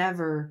could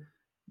never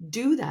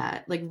do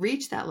that, like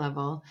reach that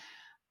level.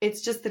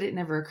 It's just that it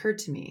never occurred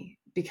to me,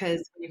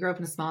 because when you grow up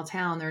in a small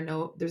town,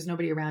 there's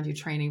nobody around you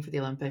training for the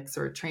Olympics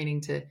or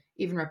training to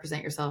even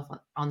represent yourself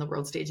on the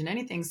world stage in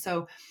anything.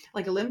 So,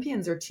 like,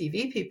 Olympians or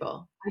TV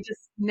people, I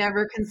just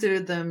never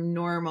considered them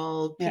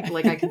normal Yeah, people,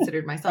 like I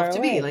considered far myself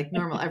to be, away. like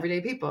normal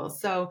everyday people.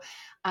 So,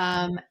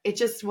 it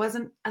just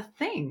wasn't a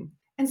thing.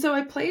 And so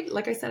I played,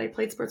 like I said, I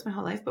played sports my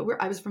whole life, but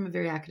I was from a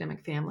very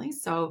academic family.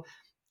 So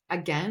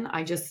again,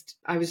 I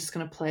was just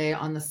going to play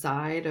on the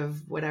side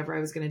of whatever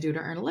I was going to do to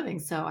earn a living.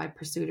 So I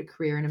pursued a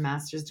career in a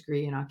master's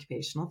degree in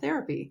occupational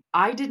therapy.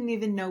 I didn't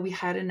even know we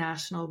had a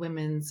national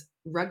women's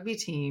rugby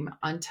team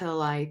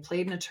until I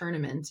played in a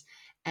tournament,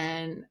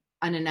 and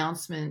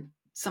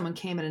someone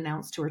came and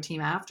announced to our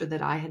team after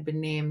that I had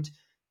been named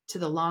to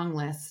the long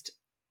list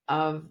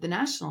of the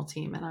national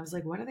team. And I was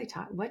like, what are they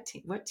talking? What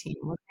team? What team?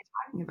 What are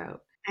they talking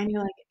about? And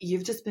you're like,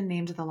 you've just been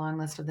named to the long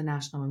list of the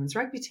national women's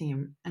rugby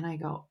team. And I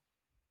go,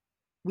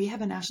 we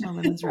have a national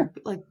women's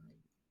rugby. Like,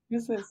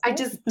 This is I so.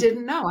 just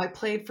didn't know. I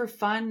played for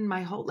fun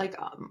my whole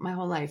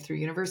life through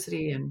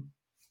university, and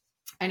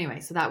anyway,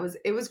 so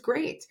it was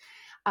great.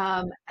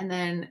 And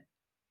then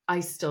I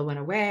still went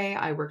away.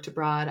 I worked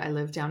abroad. I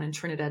lived down in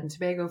Trinidad and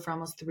Tobago for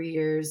almost 3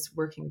 years,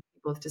 working with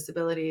people with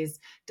disabilities.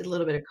 Did a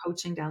little bit of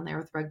coaching down there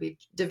with rugby,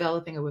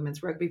 developing a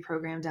women's rugby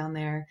program down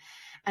there.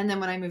 And then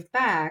when I moved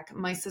back,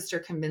 my sister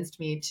convinced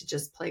me to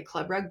just play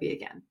club rugby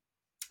again.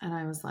 And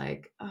I was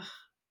like, oh,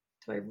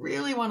 do I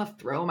really want to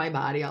throw my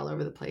body all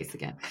over the place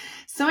again?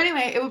 So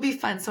anyway, it would be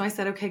fun. So I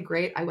said, okay,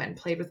 great. I went and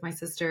played with my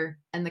sister,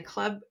 and the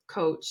club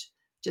coach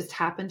just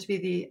happened to be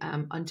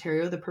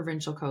the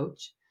provincial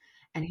coach.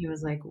 And he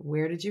was like,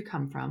 where did you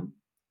come from?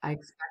 I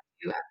expect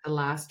you at the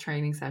last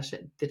training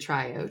session, the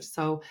tryout.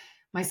 So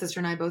my sister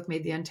and I both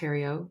made the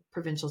Ontario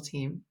provincial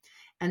team.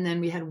 And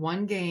then we had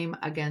one game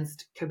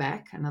against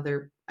Quebec,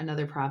 another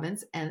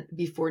province, and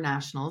before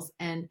nationals.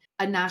 And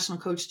a national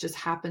coach just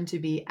happened to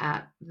be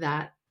at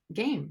that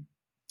game.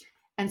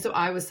 And so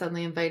I was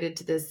suddenly invited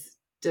to this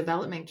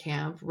development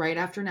camp right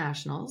after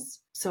nationals.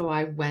 So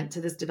I went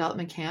to this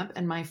development camp,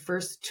 and my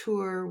first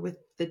tour with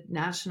the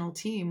national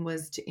team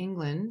was to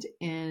England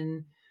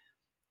in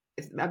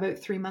about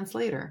 3 months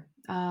later.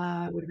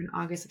 It would have been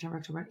August, September,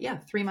 October. Yeah,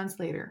 3 months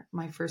later,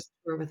 my first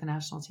tour with the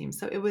national team.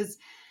 So it was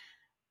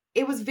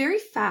very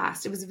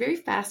fast. It was a very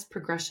fast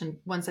progression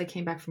once I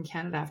came back from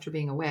Canada after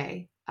being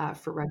away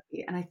for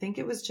rugby. And I think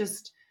it was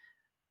just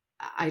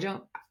I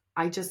don't,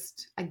 I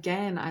just,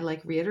 again, I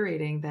like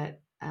reiterating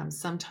that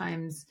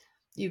sometimes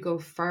you go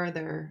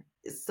farther,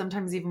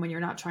 sometimes even when you're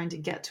not trying to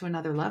get to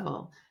another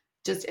level.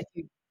 Just if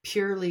you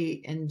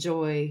purely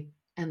enjoy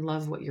and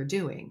love what you're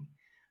doing,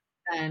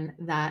 then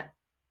that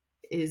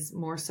is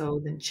more so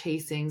than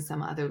chasing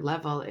some other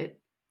level.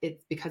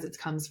 It's because it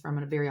comes from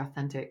a very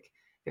authentic,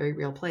 very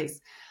real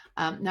place.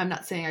 Now, I'm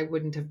not saying I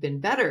wouldn't have been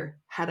better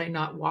had I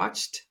not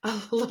watched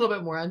a little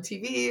bit more on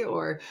TV,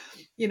 or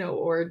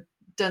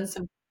done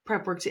some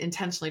prep work to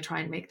intentionally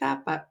try and make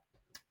that. But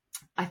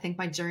I think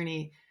my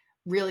journey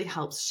really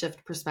helps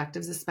shift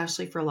perspectives,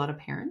 especially for a lot of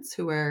parents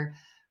who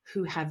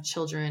have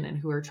children and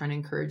who are trying to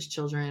encourage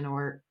children,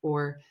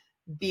 or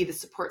be the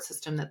support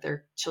system that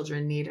their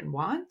children need and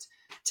want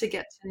to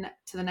get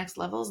to the next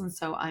levels. And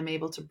so I'm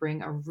able to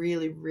bring a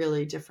really,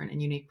 really different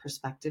and unique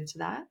perspective to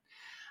that.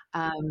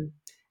 Um,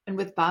 and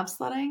with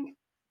bobsledding,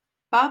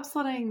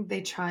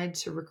 they tried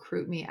to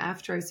recruit me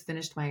after I was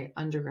finished my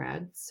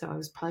undergrad. So I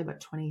was probably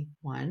about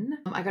 21.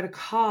 I got a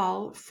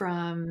call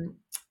from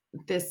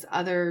this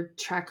other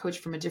track coach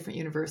from a different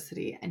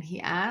university, and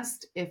he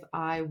asked if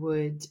I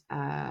would.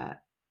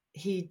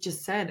 He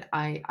just said,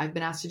 I've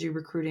been asked to do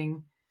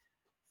recruiting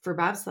for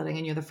bobsledding,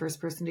 and you're the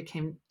first person that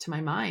came to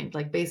my mind.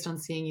 Like, based on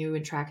seeing you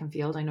in track and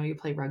field, I know you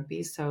play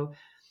rugby, so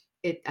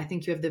I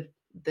think you have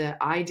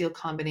the ideal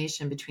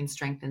combination between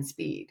strength and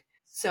speed.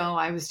 So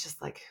I was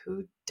just like,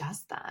 who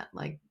does that?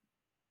 Like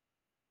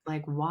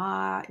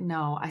why?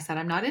 No, I said,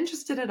 I'm not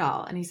interested at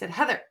all. And he said,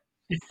 Heather,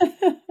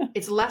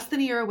 it's less than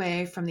a year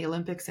away from the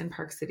Olympics in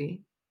Park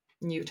City,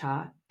 in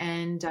Utah.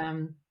 And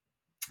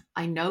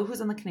I know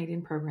who's on the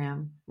Canadian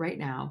program right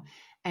now,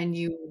 and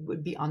you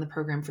would be on the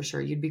program for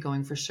sure. You'd be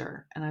going for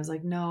sure. And I was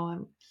like,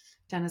 no,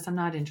 Dennis, I'm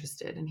not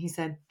interested. And he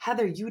said,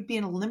 Heather, you would be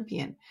an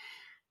Olympian.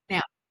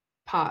 Now,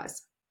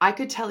 pause. I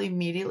could tell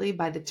immediately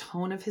by the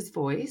tone of his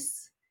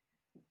voice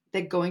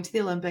that going to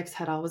the Olympics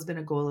had always been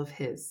a goal of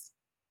his,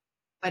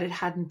 but it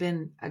hadn't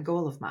been a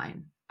goal of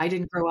mine. I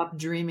didn't grow up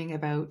dreaming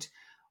about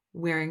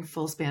wearing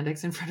full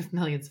spandex in front of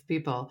millions of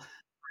people.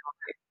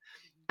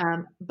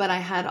 But I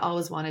had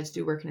always wanted to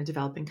do work in a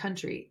developing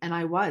country. And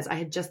I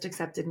had just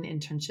accepted an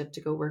internship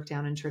to go work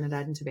down in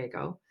Trinidad and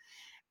Tobago.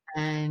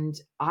 And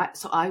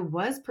so I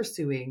was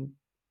pursuing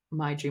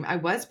my dream. I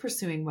was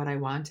pursuing what I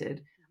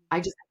wanted. I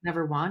just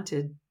never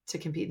wanted to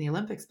compete in the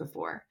Olympics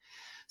before.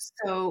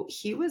 So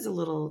he was a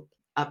little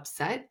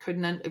upset,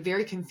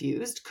 very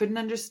confused, couldn't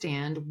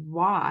understand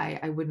why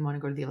I wouldn't want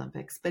to go to the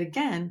Olympics. But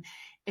again,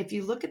 if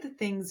you look at the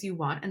things you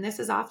want, and this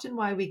is often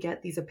why we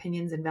get these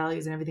opinions and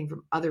values and everything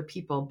from other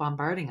people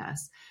bombarding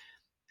us,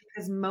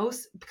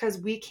 because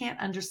we can't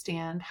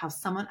understand how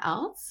someone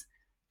else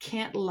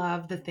can't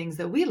love the things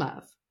that we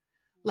love.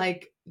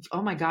 Like,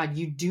 oh my God,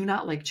 you do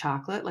not like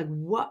chocolate? Like,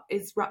 what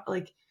is wrong?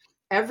 Like,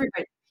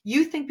 everybody,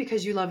 you think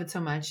because you love it so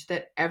much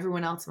that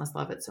everyone else must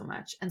love it so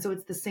much. And so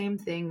it's the same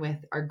thing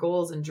with our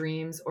goals and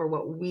dreams, or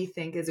what we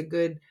think is a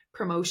good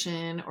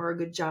promotion or a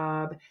good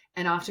job.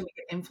 And often we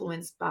get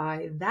influenced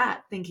by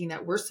that, thinking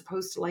that we're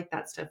supposed to like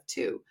that stuff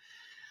too.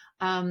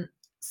 Um,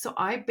 so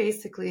I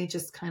basically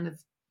just kind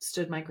of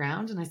stood my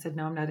ground and I said,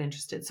 no, I'm not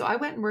interested. So I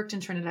went and worked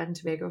in Trinidad and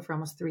Tobago for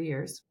almost 3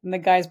 years. And the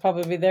guy's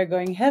probably there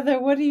going, Heather,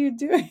 what are you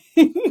doing?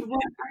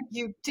 What are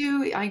you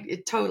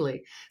doing?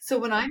 Totally. So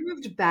when I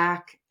moved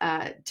back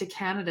to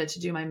Canada to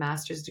do my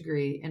master's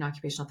degree in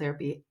occupational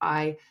therapy,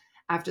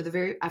 after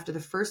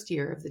the first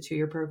year of the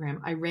 2-year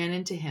program, I ran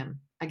into him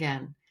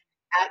again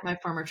at my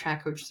former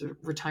track coach's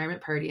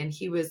retirement party, and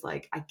he was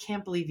like, "I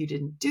can't believe you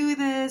didn't do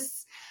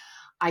this.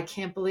 I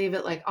can't believe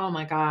it. Like, oh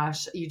my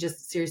gosh, you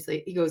just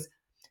seriously." He goes,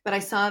 "But I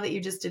saw that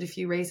you just did a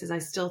few races. I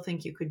still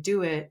think you could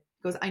do it."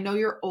 He goes, "I know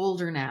you're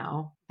older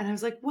now." And I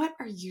was like, what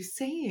are you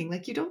saying?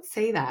 Like, you don't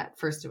say that,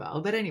 first of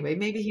all. But anyway,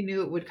 maybe he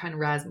knew it would kind of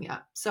razz me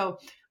up. So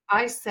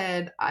I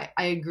said, I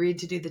agreed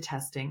to do the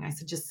testing. I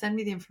said, just send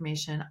me the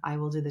information. I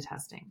will do the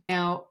testing.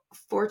 Now,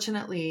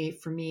 fortunately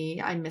for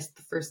me, I missed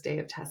the first day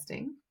of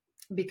testing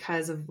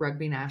because of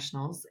rugby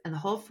nationals. And the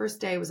whole first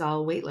day was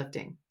all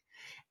weightlifting.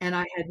 And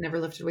I had never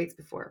lifted weights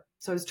before.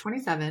 So I was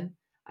 27.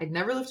 I'd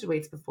never lifted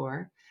weights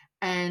before.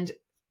 And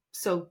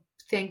so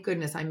thank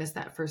goodness I missed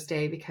that first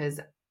day, because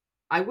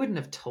I wouldn't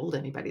have told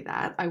anybody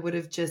that. I would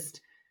have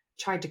just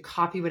tried to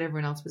copy what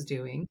everyone else was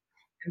doing,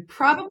 and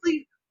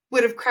probably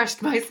would have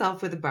crushed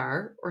myself with a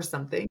bar or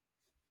something.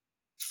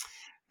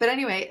 But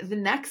anyway, the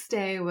next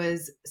day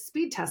was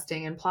speed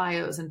testing and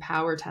plyos and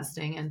power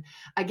testing. And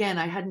again,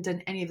 I hadn't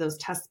done any of those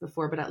tests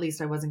before, but at least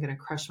I wasn't going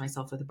to crush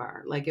myself with a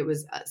bar. Like, it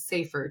was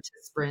safer to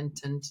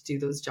sprint and to do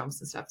those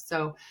jumps and stuff.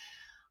 So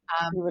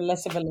You were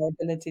less of a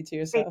liability to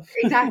yourself.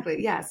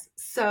 exactly, yes.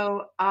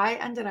 So I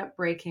ended up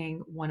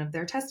breaking one of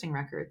their testing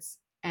records.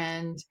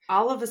 And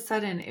all of a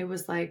sudden, it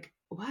was like,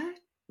 what?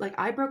 Like,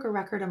 I broke a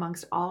record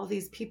amongst all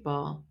these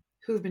people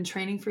who've been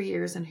training for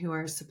years and who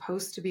are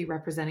supposed to be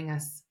representing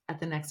us at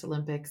the next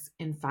Olympics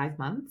in 5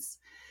 months.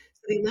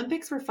 So the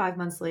Olympics were 5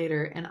 months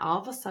later. And all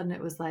of a sudden,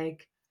 it was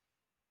like,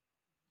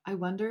 I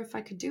wonder if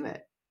I could do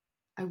it.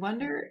 I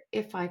wonder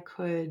if I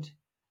could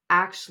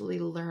actually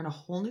learn a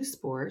whole new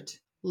sport,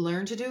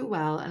 learn to do it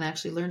well, and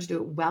actually learn to do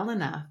it well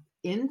enough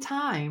in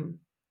time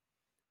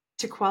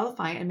to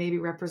qualify and maybe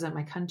represent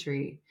my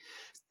country.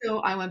 So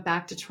I went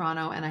back to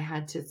Toronto and I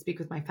had to speak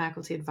with my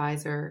faculty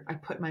advisor. I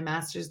put my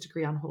master's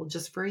degree on hold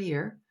just for a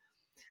year.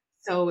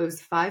 So it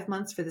was 5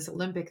 months for this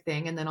Olympic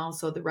thing. And then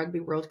also the Rugby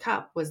World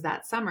Cup was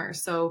that summer.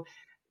 So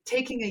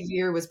taking a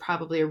year was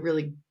probably a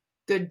really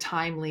good,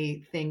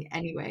 timely thing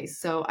anyway.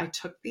 So I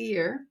took the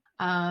year.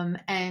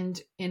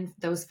 And in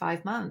those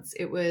 5 months,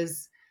 it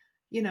was,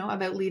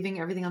 about leaving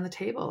everything on the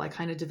table. I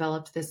kind of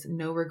developed this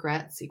no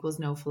regrets equals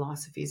no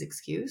philosophies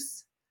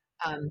excuse.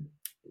 Um,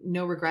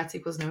 no regrets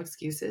equals no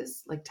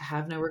excuses. Like to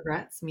have no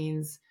regrets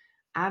means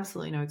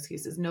absolutely no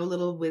excuses. No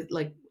little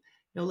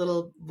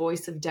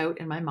voice of doubt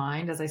in my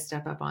mind as I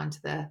step up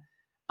onto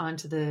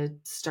the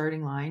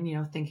starting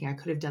line, thinking I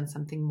could have done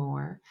something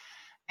more.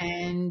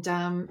 And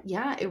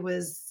yeah, it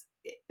was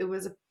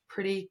a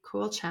pretty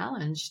cool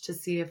challenge to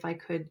see if I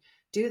could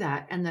do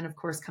that. And then of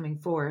course coming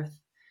fourth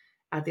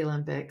at the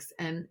Olympics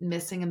and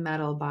missing a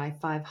medal by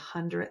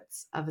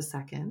 500ths of a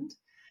second.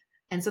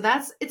 And so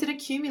it's an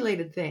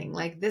accumulated thing.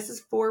 Like this is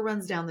 4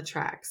 runs down the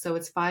track. So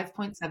it's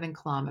 5.7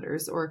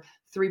 kilometers or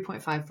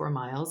 3.54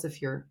 miles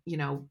if you're,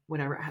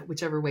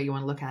 whichever way you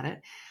want to look at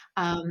it.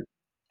 Um,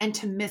 and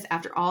to miss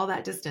after all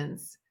that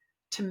distance,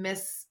 to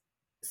miss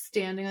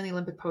standing on the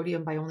Olympic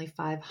podium by only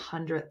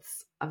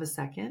 500ths of a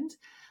second,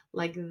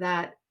 like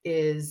that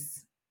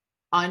is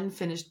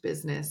unfinished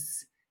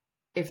business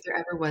if there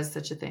ever was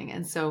such a thing.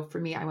 And so for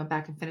me, I went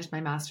back and finished my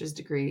master's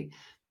degree,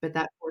 but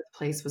that fourth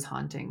place was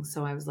haunting.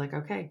 So I was like,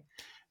 okay,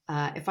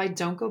 if I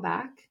don't go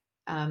back,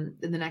 the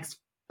next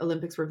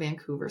Olympics were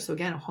Vancouver. So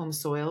again, home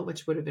soil,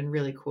 which would have been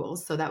really cool.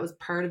 So that was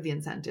part of the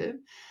incentive.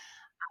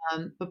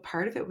 But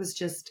part of it was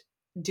just,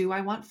 do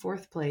I want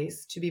fourth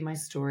place to be my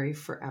story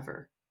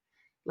forever?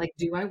 Like,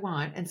 do I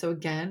want? And so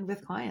again,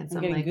 with clients,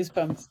 I'm I'm getting like,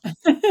 goosebumps.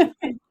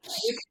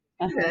 you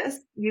can do this.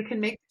 You can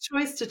make the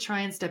choice to try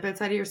and step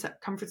outside of your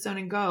comfort zone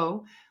and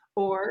go,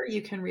 or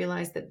you can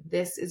realize that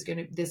this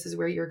is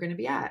where you're going to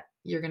be at.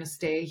 You're going to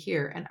stay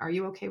here. And are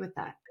you okay with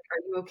that?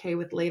 Are you okay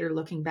with later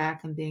looking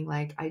back and being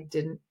like, I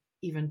didn't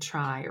even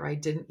try, or I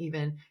didn't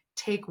even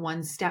take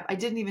one step. I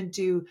didn't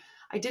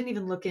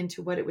even look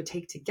into what it would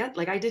take to get,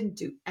 like, I didn't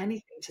do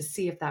anything to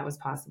see if that was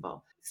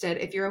possible. Instead,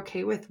 if you're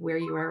okay with where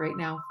you are right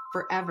now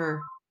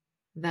forever,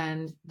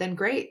 then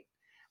great.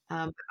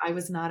 But I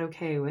was not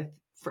okay with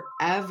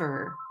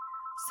forever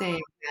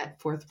saying that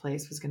fourth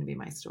place was going to be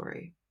my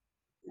story.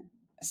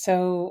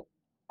 So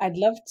I'd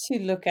love to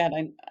look at,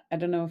 I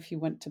don't know if you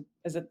want to,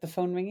 is it the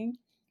phone ringing?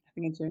 I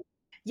think it's you.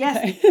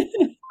 Yes,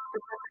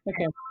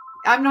 Okay.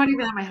 I'm not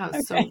even at my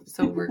house, Okay.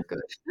 so we're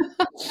good.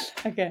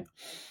 Okay.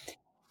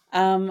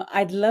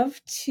 I'd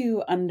love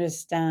to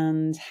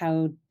understand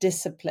how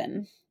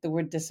discipline, the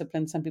word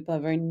discipline, some people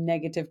have very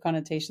negative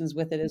connotations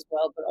with it as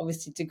well, but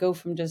obviously to go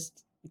from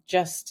just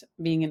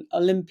being an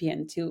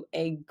Olympian to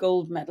a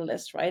gold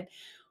medalist, right?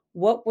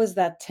 What was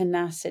that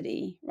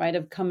tenacity, right,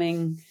 of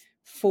coming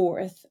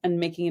forth and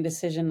making a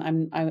decision?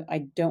 I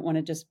don't want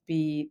to just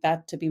be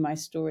that to be my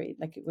story,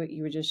 like what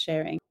you were just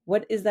sharing.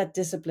 What is that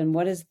discipline?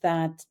 What is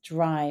that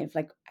drive?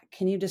 Like,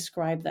 can you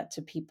describe that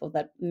to people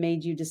that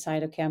made you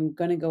decide, okay, I'm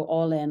going to go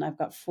all in. I've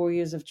got 4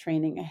 years of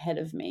training ahead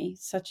of me.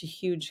 Such a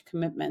huge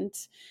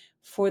commitment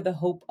for the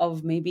hope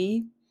of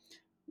maybe,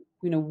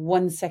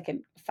 1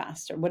 second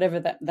faster, whatever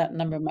that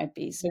number might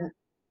be. Yeah, So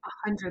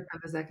 100th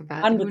of a second, who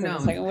hundredth of a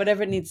knows? second,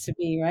 whatever it needs to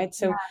be, right?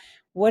 Yeah. So,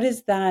 what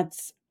is that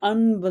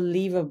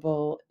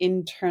unbelievable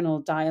internal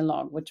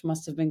dialogue which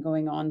must have been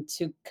going on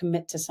to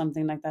commit to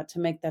something like that, to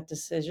make that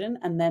decision,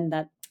 and then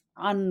that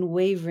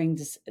unwavering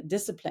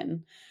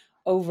discipline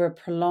over a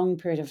prolonged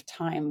period of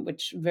time,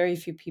 which very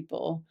few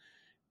people,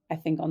 I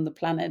think, on the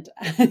planet,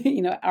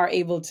 are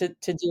able to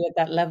do at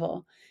that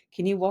level.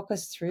 Can you walk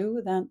us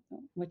through that?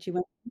 What you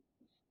went?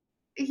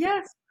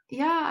 Yes.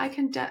 Yeah, I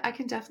can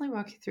definitely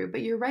walk you through,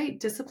 but you're right.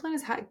 Discipline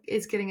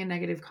is getting a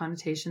negative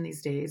connotation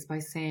these days by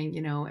saying,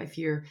 if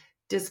you're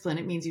disciplined,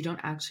 it means you don't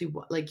actually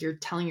like you're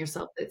telling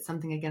yourself that it's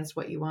something against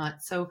what you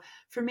want. So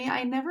for me,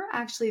 I never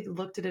actually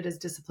looked at it as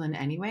discipline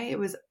anyway.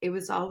 It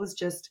was always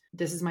just,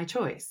 this is my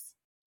choice.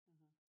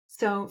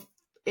 So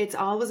it's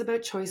always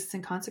about choices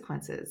and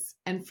consequences.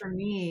 And for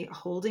me,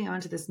 holding on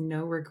to this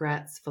no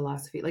regrets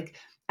philosophy, like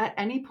at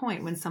any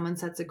point when someone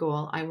sets a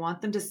goal, I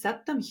want them to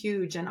set them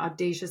huge and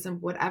audacious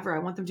and whatever. I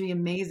want them to be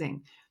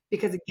amazing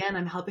because, again,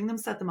 I'm helping them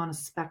set them on a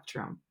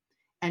spectrum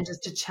and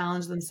just to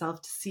challenge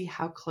themselves to see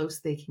how close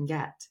they can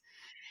get.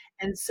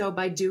 And so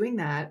by doing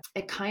that,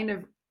 it kind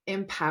of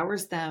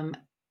empowers them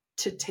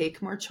to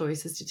take more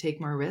choices, to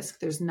take more risk.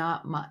 There's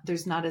not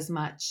as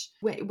much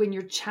when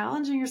you're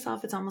challenging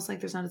yourself, it's almost like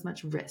there's not as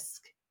much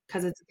risk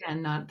because it's,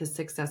 again, not the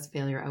success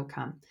failure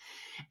outcome.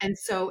 And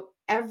so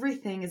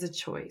everything is a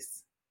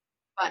choice.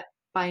 But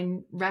by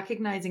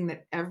recognizing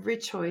that every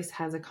choice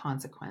has a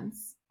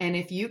consequence, and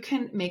if you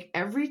can make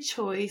every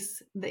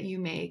choice that you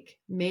make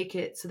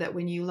it so that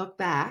when you look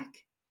back,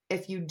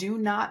 if you do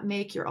not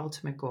make your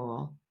ultimate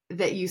goal,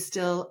 that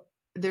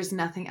there's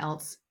nothing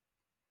else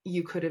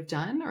you could have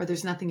done, or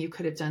there's nothing you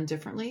could have done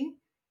differently,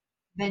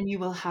 then you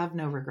will have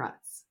no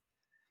regrets.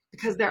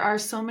 because there are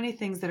so many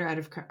things that are out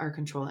of our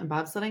control. And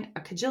bobsledding,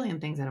 a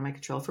cajillion things out of my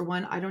control. For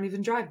one, I don't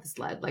even drive the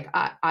sled. Like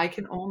I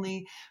can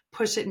only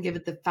push it and give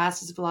it the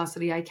fastest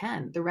velocity I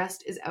can. The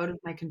rest is out of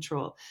my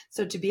control.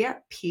 So to be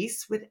at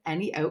peace with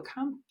any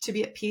outcome, to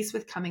be at peace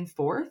with coming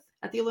fourth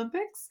at the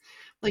Olympics,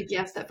 like,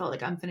 yes, that felt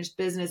like unfinished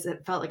business.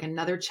 It felt like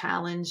another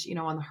challenge,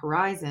 on the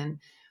horizon.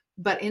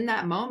 But in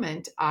that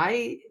moment,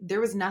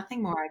 there was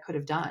nothing more I could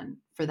have done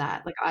for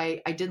that. Like I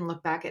didn't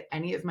look back at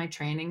any of my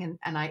training,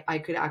 and I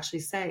could actually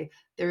say,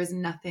 there is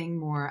nothing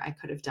more I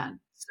could have done.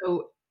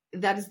 So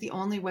that is the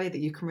only way that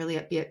you can really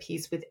be at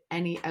peace with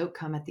any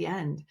outcome at the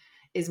end,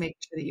 is making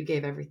sure that you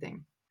gave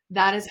everything.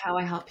 That is how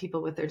I help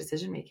people with their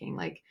decision making.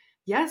 Like,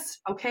 yes,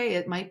 okay,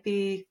 it might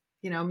be,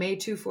 May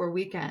 2-4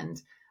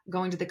 weekend,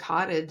 going to the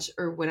cottage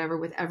or whatever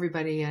with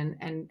everybody,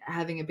 and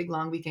having a big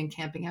long weekend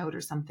camping out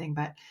or something.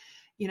 But,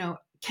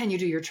 can you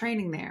do your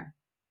training there?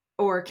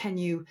 Or can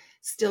you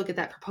still get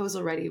that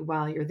proposal ready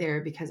while you're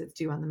there because it's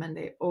due on the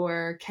Monday?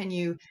 Or can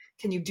you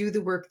do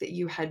the work that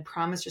you had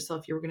promised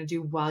yourself you were going to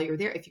do while you're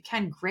there? If you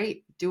can,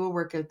 great, do a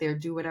workout there,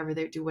 do whatever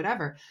there, do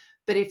whatever.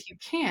 But if you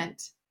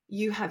can't,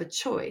 you have a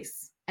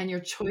choice, and your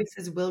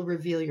choices will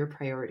reveal your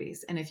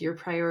priorities. And if your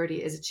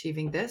priority is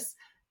achieving this,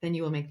 then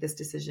you will make this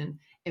decision.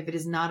 If it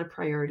is not a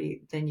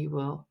priority, then you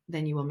will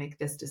make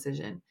this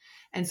decision.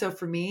 And so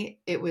for me,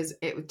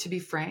 to be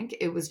frank,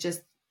 it was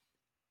just,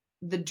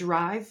 the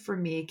drive for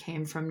me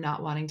came from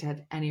not wanting to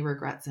have any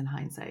regrets in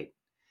hindsight.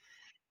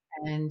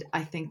 And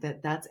I think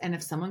and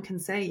if someone can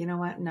say, you know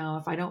what, no,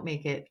 if I don't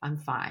make it, I'm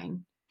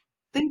fine,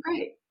 then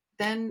great.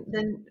 Then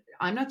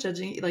I'm not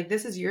judging. Like,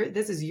 this is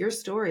your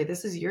story.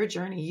 This is your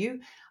journey.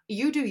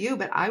 You do you,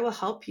 but I will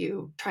help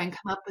you try and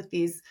come up with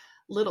these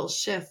little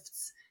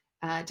shifts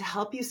to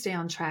help you stay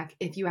on track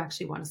if you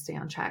actually want to stay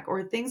on track,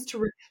 or things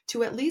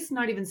to at least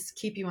not even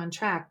keep you on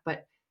track,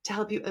 but to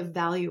help you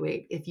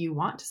evaluate if you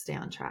want to stay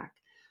on track.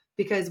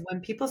 Because when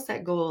people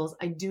set goals,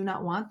 I do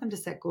not want them to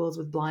set goals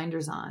with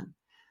blinders on,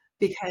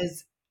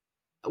 because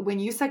when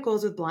you set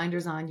goals with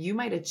blinders on, you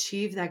might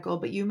achieve that goal,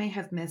 but you may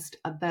have missed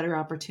a better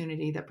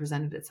opportunity that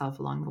presented itself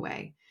along the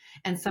way.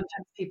 And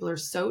sometimes people are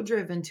so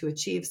driven to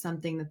achieve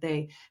something that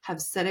they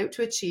have set out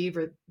to achieve,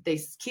 or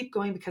they keep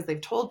going because they've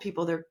told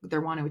people they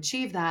want to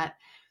achieve that,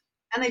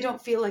 and they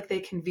don't feel like they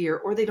can veer,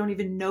 or they don't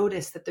even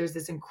notice that there's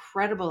this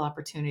incredible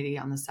opportunity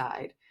on the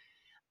side,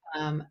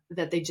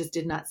 that they just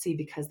did not see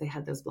because they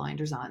had those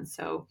blinders on.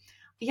 So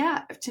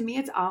yeah, to me,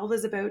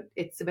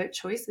 it's about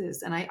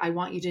choices. And I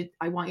want you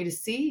to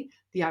see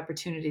the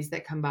opportunities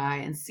that come by,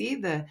 and see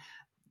the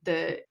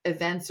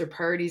events or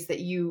parties that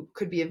you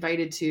could be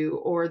invited to,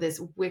 or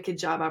this wicked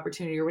job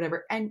opportunity or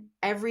whatever. And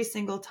every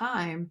single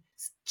time,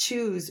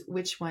 choose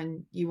which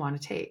one you want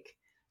to take,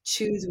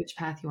 choose which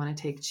path you want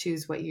to take,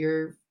 choose what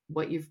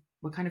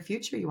kind of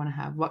future you want to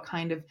have, what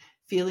kind of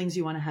feelings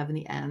you want to have in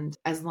the end.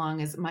 As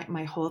long as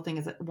my whole thing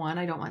is that, one,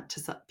 I don't want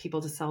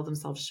people to sell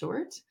themselves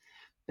short,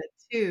 but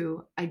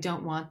two, I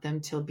don't want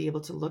them to be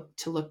able to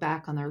look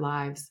back on their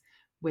lives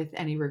with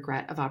any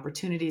regret of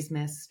opportunities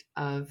missed,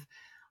 of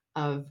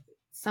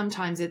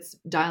sometimes it's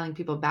dialing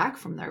people back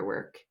from their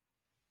work.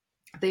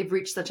 They've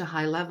reached such a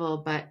high level,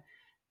 but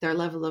their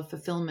level of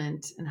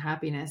fulfillment and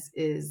happiness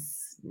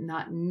is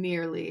not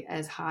nearly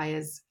as high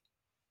as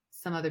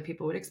some other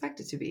people would expect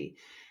it to be.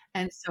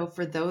 And so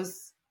for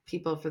those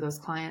people, for those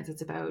clients,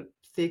 it's about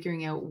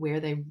figuring out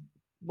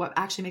what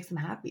actually makes them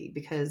happy,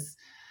 because,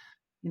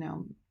 you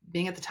know,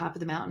 being at the top of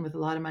the mountain with a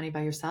lot of money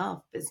by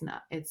yourself it's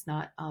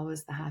not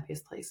always the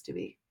happiest place to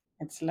be.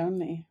 It's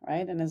lonely,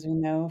 right? And as we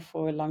know,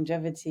 for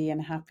longevity and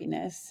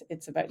happiness,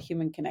 it's about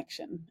human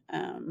connection.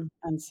 And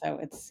so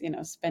it's,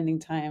 spending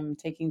time,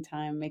 taking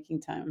time,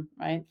 making time,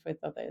 right, with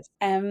others.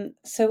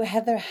 So,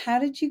 Heather, how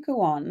did you go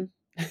on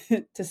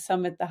to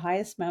summit the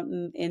highest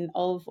mountain in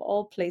of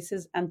all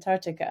places,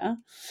 Antarctica,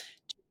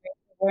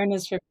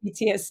 awareness for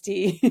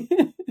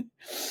PTSD?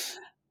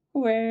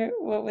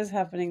 What was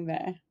happening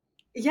there?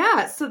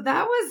 Yeah, so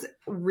that was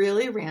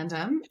really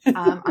random.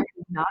 I'm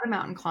not a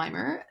mountain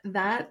climber.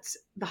 The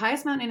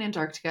highest mountain in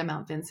Antarctica,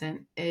 Mount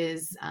Vincent,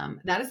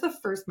 that is the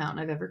first mountain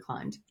I've ever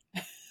climbed.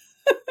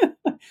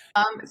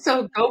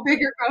 So go big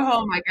or go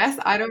home, I guess.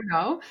 I don't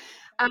know.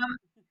 Um,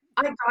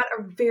 I got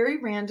a very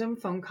random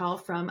phone call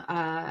from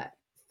a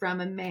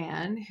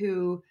man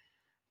who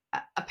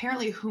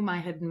apparently whom I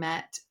had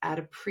met at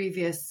a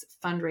previous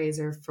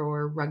fundraiser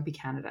for Rugby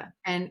Canada.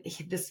 And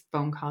this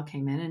phone call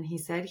came in, and he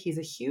said he's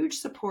a huge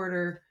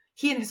supporter.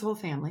 He and his whole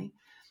family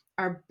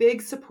are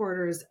big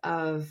supporters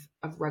of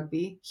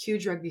rugby,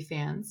 huge rugby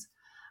fans.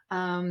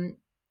 Um,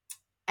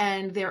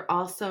 and they're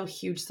also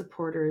huge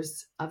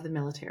supporters of the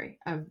military,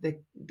 of the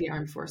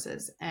armed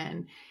forces.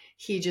 And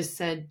he just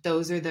said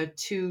those are the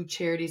two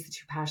charities, the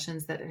two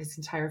passions that his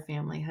entire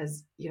family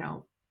has,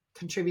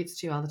 contributes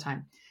to all the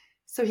time.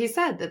 So he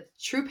said that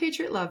True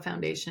Patriot Love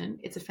Foundation,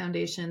 it's a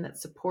foundation that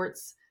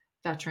supports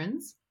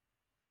veterans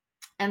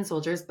and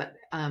soldiers, but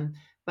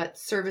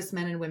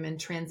servicemen and women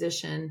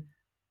transition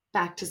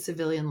back to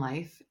civilian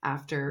life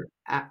after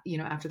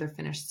their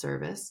finished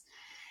service.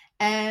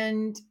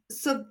 And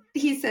so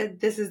he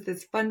said, this is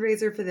this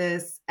fundraiser for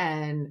this,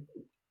 and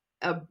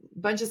a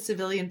bunch of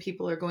civilian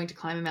people are going to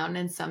climb a mountain,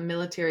 and some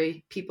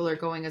military people are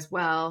going as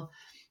well.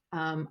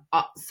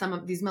 Some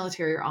of these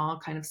military are all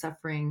kind of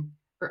suffering,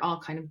 or all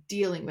kind of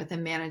dealing with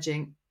and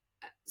managing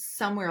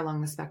somewhere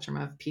along the spectrum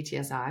of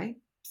PTSI.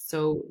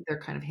 So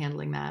they're kind of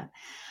handling that.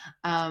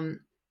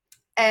 Um,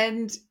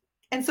 and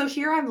and so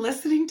here I'm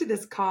listening to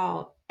this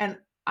call, and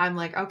I'm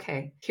like,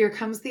 okay, here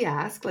comes the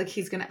ask. Like,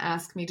 he's going to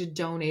ask me to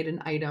donate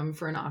an item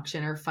for an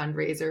auction or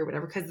fundraiser or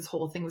whatever, because this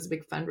whole thing was a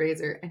big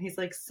fundraiser. And he's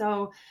like,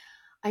 so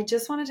I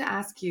just wanted to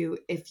ask you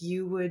if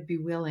you would be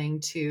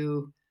willing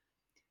to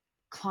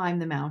climb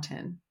the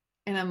mountain.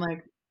 And I'm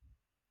like,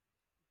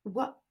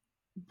 what?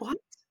 What?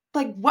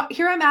 Like, what?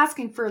 Here I'm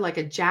asking for like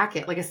a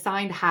jacket, like a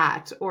signed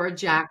hat or a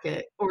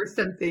jacket or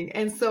something.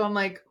 And so I'm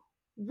like,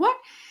 what?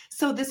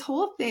 So this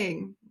whole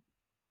thing,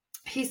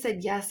 he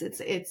said, yes,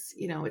 it's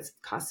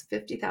cost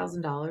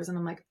 $50,000. And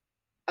I'm like,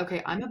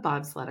 okay, I'm a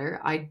bobsledder.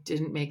 I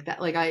didn't make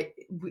that. Like,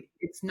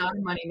 it's not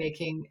a money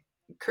making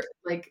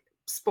like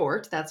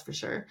sport, that's for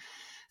sure.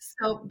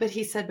 So, but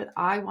he said, but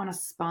I want to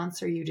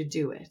sponsor you to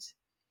do it,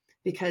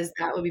 because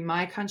that will be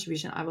my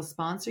contribution. I will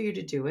sponsor you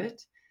to do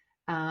it.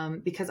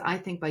 Because I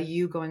think by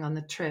you going on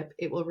the trip,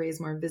 it will raise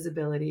more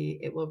visibility,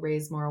 it will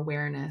raise more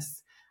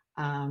awareness.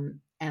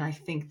 And I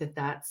think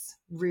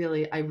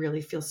I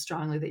really feel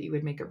strongly that you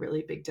would make a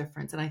really big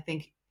difference. And I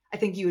think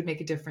you would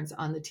make a difference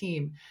on the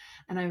team.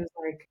 And I was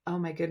like, oh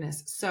my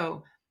goodness.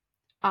 So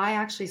I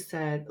actually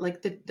said,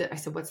 like, I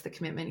said, what's the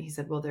commitment? He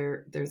said, well,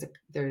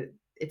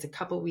 it's a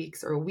couple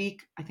weeks, or a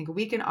week, I think a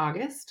week in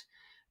August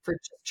for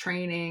just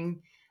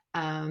training.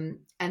 And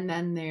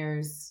then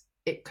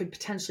it could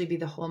potentially be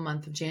the whole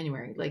month of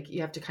January. Like,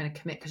 you have to kind of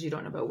commit, because you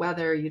don't know about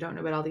weather, you don't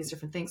know about all these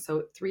different things.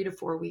 So 3 to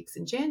 4 weeks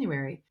in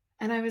January.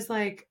 And I was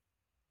like,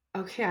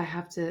 okay,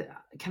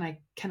 can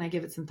I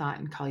give it some thought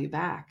and call you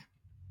back?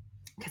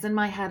 Because in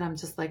my head, I'm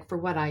just like, for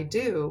what I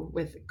do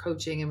with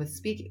coaching and with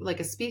speaking, like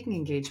a speaking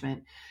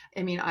engagement,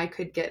 I mean, I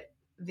could get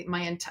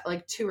my entire,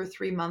 like 2 or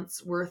 3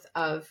 months worth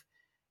of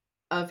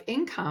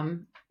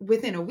income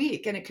within a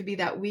week. And it could be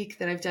that week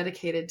that I've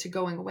dedicated to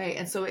going away.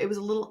 And so it was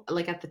a little,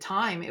 like, at the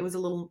time, I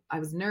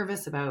was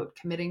nervous about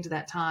committing to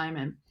that time.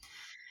 And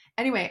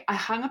anyway, I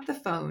hung up the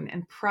phone,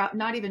 and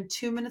not even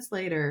 2 minutes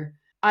later,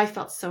 I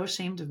felt so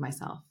ashamed of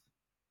myself.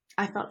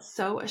 I felt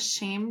so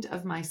ashamed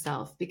of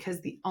myself, because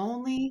the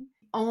only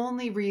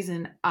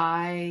reason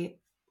I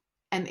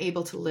am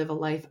able to live a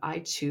life I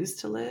choose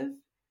to live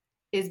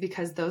is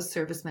because those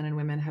servicemen and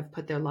women have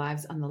put their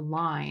lives on the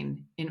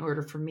line in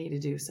order for me to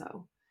do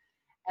so.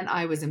 And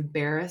I was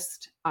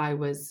embarrassed. I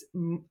was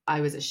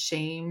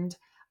ashamed.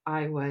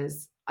 I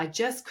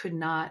just could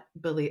not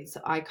believe.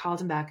 So I called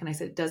him back and I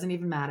said, it doesn't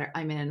even matter.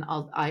 I'm in.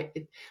 I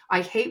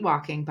hate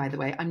walking, by the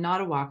way. I'm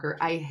not a walker.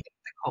 I hate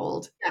the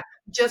cold. Yeah,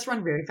 just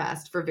run very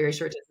fast for very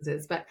short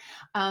distances. But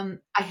I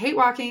hate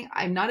walking.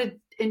 I'm not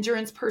an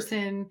endurance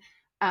person.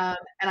 And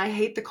I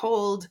hate the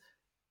cold.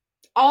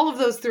 All of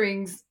those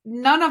things,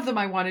 none of them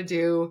I want to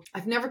do.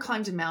 I've never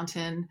climbed a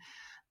mountain.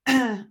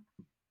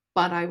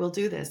 But I will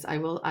do this. I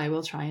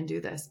will try and do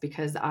this,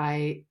 because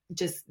I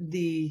just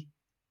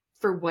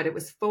for what it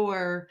was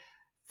for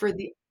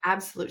the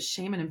absolute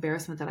shame and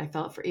embarrassment that I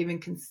felt for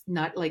even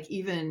not like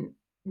even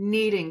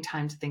needing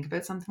time to think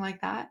about something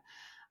like that.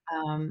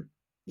 Um,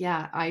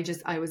 yeah, I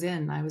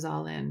was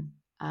all in.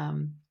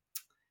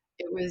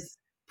 It was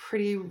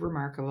pretty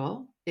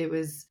remarkable. It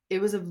was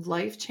a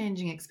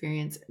life-changing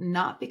experience,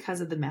 not because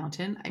of the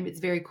mountain. I mean,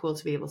 it's very cool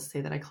to be able to say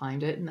that I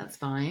climbed it, and that's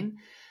fine.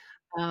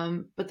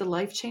 But the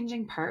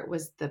life-changing part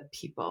was the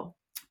people.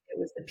 It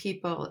was the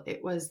people.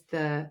 It was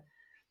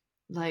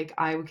like,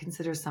 I would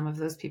consider some of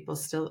those people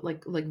still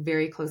like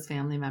very close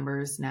family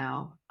members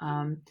now.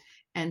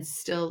 And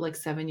still, like,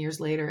 7 years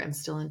later, I'm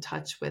still in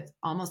touch with,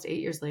 almost 8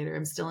 years later,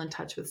 I'm still in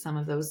touch with some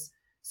of those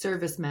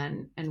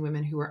servicemen and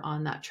women who were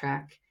on that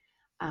trek.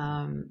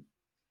 Um,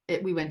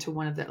 we went to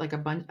one of the, like,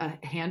 a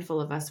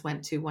handful of us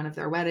went to one of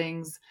their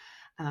weddings.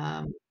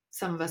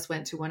 Some of us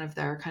went to one of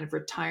their kind of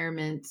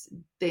retirement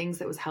things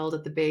that was held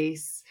at the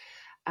base.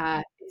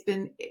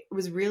 It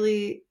was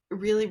really,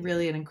 really,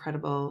 really an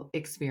incredible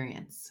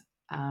experience.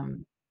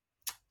 Um,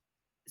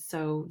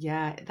 so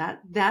yeah,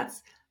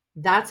 that's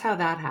how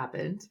that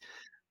happened.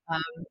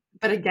 Um,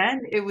 but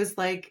again, it was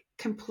like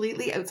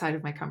completely outside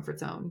of my comfort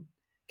zone,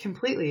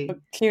 completely.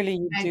 Clearly,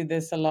 you And do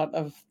this a lot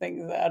of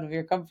things out of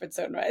your comfort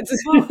zone, right?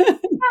 well, yeah,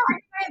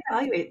 I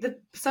evaluate.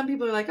 Some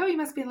people are like, "Oh, you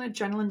must be an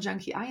adrenaline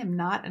junkie." I am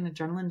not an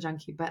adrenaline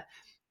junkie, but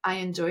I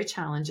enjoy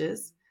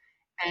challenges.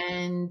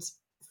 And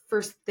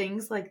for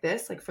things like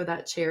this, like for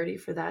that charity,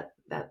 for that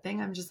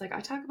thing, I'm just like, I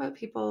talk about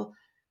people,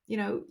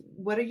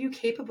 what are you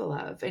capable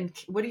of? And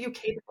what are you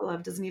capable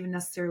of doesn't even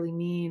necessarily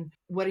mean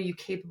what are you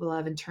capable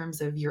of in terms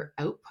of your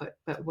output,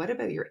 but what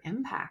about your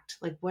impact?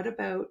 Like, what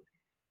about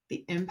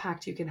the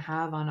impact you can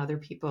have on other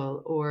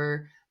people,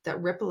 or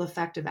that ripple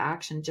effect of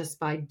action just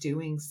by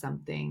doing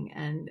something?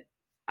 And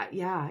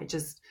yeah,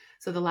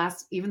 so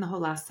even the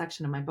whole last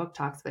section of my book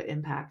talks about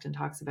impact, and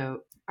talks about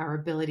our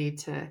ability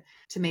to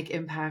make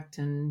impact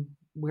and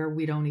where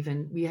we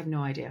have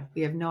no idea.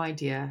 We have no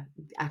idea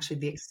actually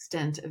the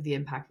extent of the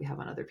impact we have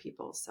on other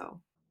people.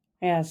 So,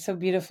 Yeah, so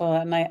beautiful.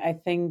 And I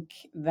think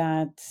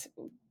that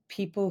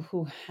people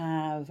who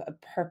have a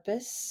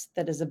purpose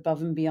that is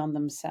above and beyond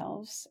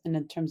themselves and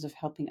in terms of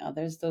helping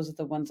others, those are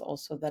the ones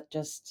also that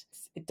just,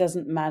 it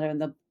doesn't matter, and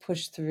they'll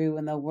push through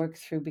and they'll work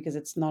through because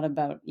it's not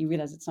about, you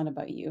realize it's not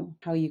about you,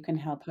 how you can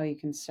help, how you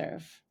can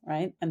serve,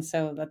 right? And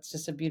so that's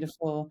just a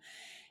beautiful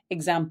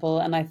example.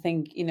 And I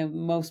think,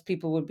 most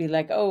people would be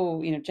like,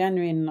 oh,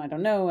 genuine, I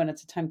don't know, and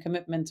it's a time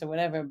commitment or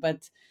whatever.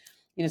 But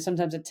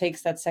sometimes it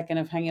takes that second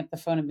of hanging up the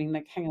phone and being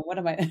like, hang on, what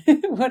am I,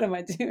 what am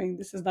I doing?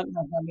 This is not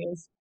my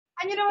values.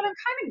 and you know what? I'm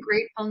kind of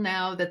grateful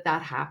now that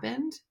that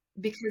happened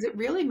because it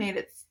really made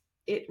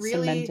it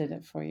really Cemented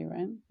it for you,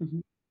 right? Mm-hmm.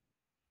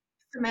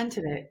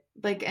 cemented it.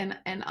 Like, and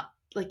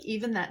like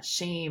even that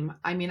shame,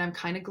 I mean, I'm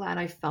kind of glad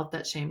I felt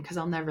that shame because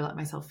I'll never let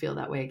myself feel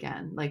that way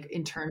again. Like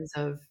in terms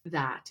of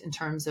that, in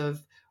terms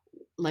of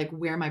like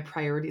where my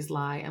priorities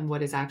lie and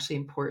what is actually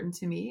important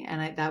to me.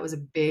 And that was a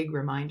big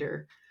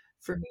reminder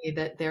for me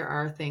that there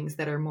are things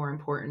that are more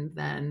important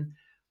than,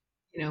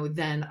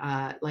 than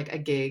like a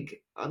gig,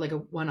 like a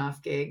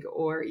one-off gig,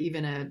 or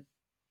even a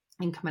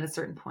income at a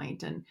certain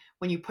point. And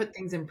when you put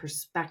things in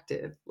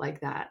perspective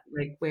like that,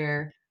 like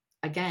where,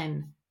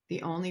 again,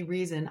 the only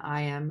reason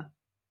I am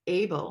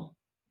able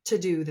to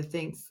do the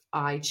things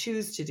I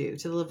choose to do,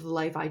 to live the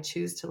life I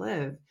choose to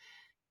live,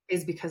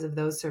 is because of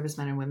those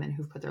servicemen and women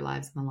who've put their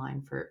lives on the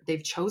line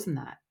they've chosen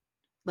that.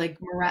 Like,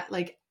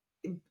 like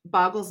it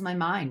boggles my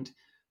mind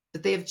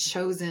that they have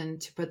chosen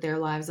to put their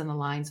lives on the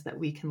line so that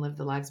we can live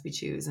the lives we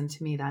choose. And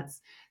to me, that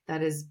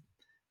is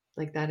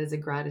that is a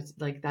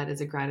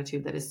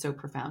gratitude, that is so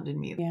profound in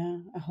me. Yeah,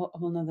 a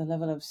whole nother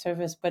level of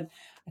service. But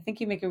I think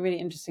you make a really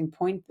interesting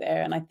point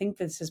there. And I think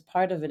this is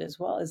part of it as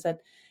well, is that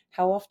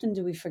how often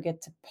do we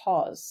forget to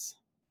pause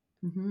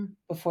Hmm.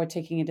 before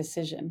taking a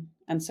decision?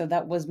 And so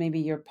that was maybe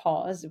your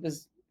pause. It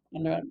was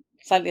under a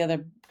slightly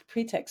other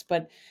pretext,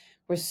 but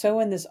we're so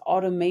in this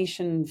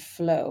automation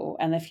flow.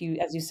 And if you,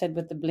 as you said,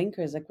 with the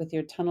blinkers, like with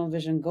your tunnel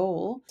vision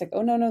goal, it's like,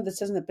 oh, no, no,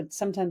 this isn't it. But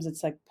sometimes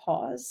it's like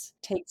pause,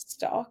 take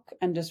stock,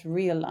 and just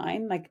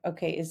realign. Like,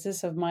 okay, is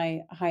this of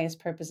my highest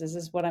purpose? Is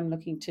this what I'm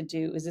looking to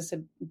do? Is this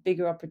a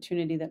bigger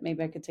opportunity that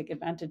maybe I could take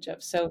advantage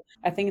of? So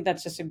I think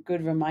that's just a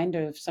good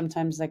reminder of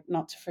sometimes like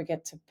not to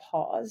forget to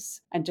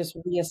pause and just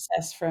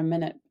reassess for a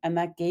minute. And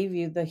that gave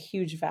you the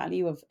huge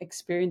value of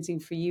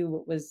experiencing for you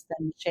what was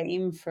then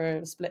shame for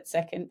a split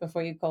second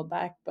before you called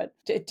back. But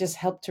it just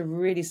helped to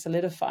really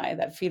solidify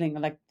that feeling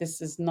like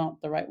this is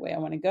not the right way I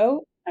want to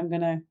go. I'm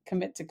going to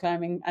commit to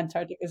climbing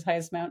Antarctica's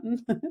highest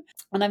mountain.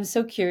 And I'm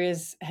so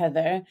curious,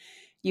 Heather,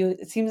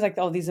 it seems like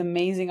all these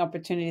amazing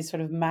opportunities sort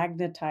of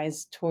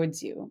magnetize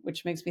towards you,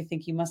 which makes me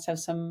think you must have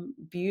some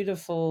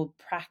beautiful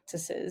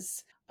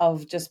practices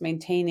of just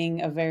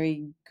maintaining a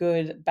very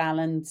good,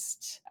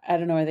 balanced, I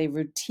don't know, are they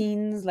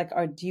routines? Like,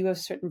 do you have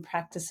certain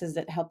practices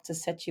that help to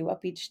set you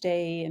up each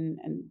day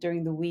and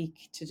during the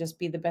week to just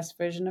be the best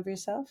version of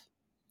yourself?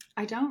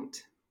 I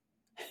don't.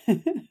 You're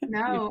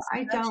No,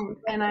 I don't.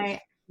 And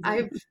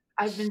I've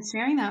I've been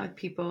sharing that with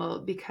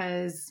people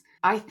because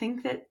I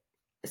think that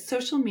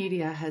social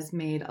media has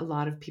made a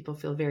lot of people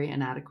feel very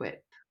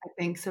inadequate. I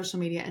think social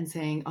media and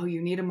saying, oh,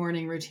 you need a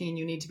morning routine,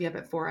 you need to be up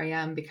at 4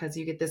 a.m. because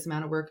you get this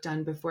amount of work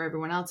done before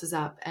everyone else is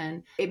up.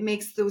 And it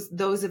makes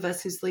those of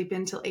us who sleep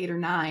until 8 or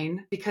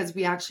 9, because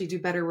we actually do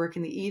better work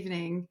in the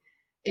evening,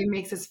 it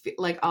makes us feel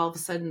like all of a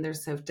sudden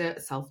there's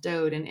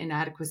self-doubt and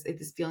inadequacy,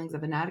 these feelings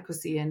of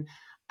inadequacy. And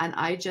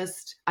I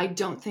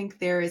don't think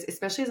there is,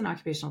 especially as an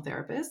occupational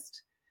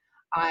therapist,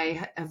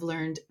 I have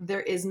learned there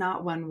is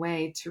not one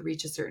way to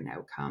reach a certain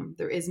outcome.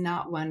 There is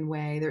not one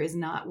way. There is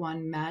not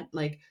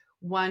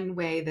one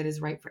way that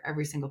is right for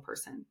every single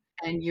person.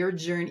 And your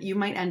journey, you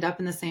might end up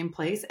in the same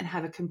place and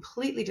have a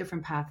completely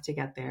different path to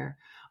get there.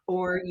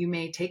 Or you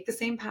may take the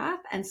same path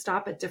and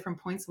stop at different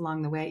points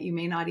along the way. You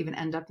may not even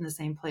end up in the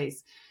same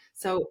place.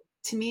 So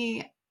to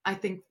me, I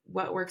think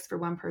what works for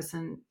one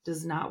person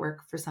does not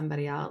work for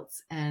somebody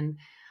else. And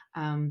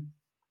um,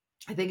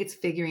 I think it's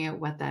figuring out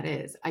what that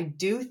is. I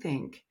do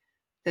think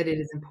that it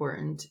is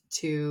important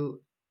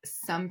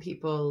some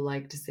people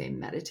like to say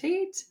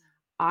meditate.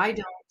 I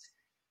don't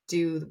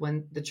do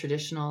the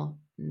traditional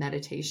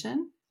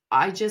meditation.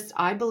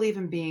 I believe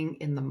in being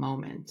in the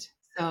moment.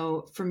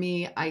 So for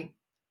me, I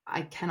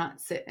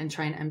cannot sit and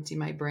try and empty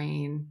my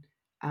brain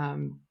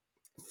um,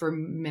 for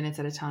minutes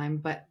at a time,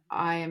 but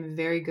I am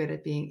very good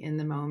at being in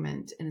the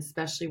moment, and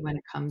especially when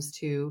it comes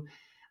to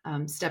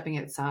stepping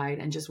outside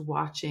and just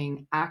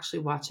actually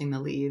watching the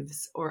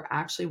leaves, or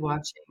actually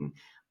watching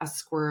a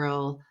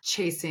squirrel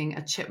chasing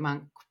a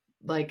chipmunk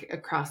like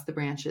across the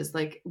branches.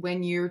 Like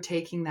when you're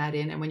taking that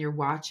in and when you're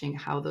watching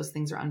how those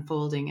things are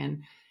unfolding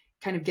and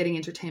kind of getting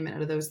entertainment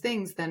out of those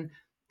things, then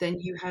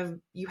you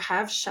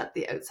have shut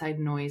the outside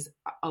noise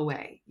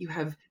away. You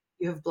have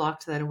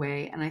blocked that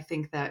away. And I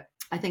think that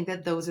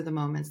those are the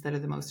moments that are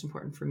the most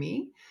important for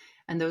me.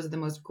 And those are the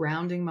most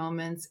grounding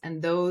moments.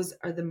 And those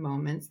are the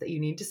moments that you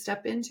need to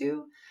step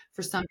into.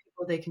 For some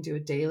people, they can do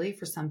it daily.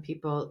 For some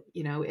people,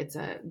 it's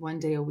a one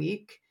day a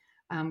week,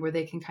 where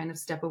they can kind of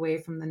step away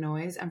from the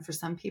noise. And for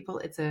some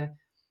people,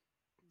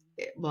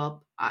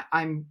 well,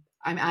 I'm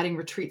adding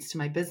retreats to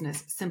my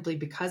business simply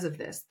because of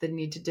this, the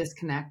need to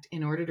disconnect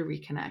in order to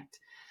reconnect,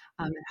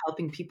 and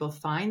helping people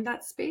find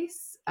that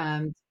space,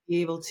 to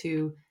be able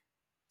to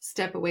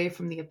step away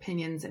from the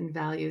opinions and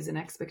values and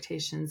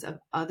expectations of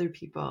other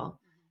people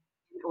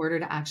in order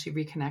to actually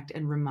reconnect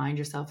and remind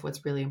yourself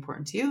what's really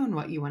important to you and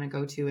what you want to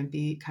go to, and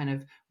be kind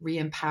of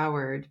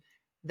re-empowered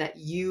that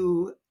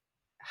you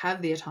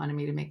have the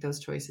autonomy to make those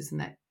choices and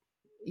that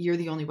you're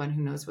the only one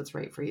who knows what's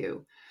right for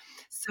you.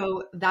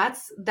 So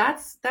that's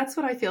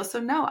what I feel. So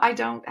no, I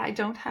don't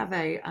have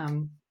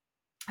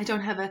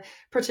a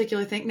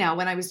particular thing. Now,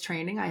 when I was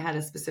training, I had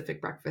a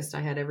specific breakfast I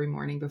had every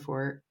morning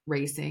before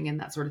racing and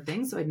that sort of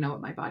thing. So I'd know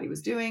what my body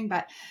was doing.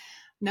 But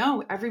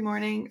no, every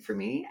morning for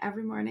me,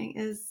 every morning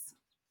it's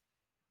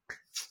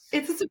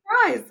a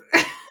surprise.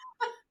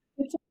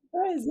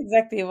 It's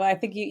exactly. Well, I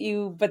think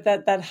but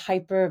that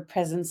hyper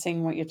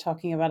presencing, what you're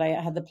talking about, I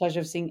had the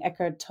pleasure of seeing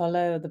Eckhart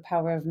Tolle, The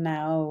Power of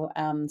Now,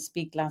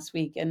 speak last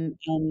week, and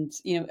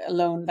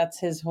alone, that's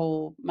his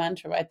whole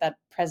mantra, right? That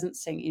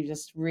presencing, you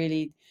just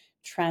really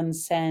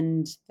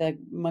transcend the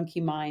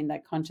monkey mind,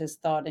 that conscious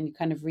thought, and you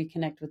kind of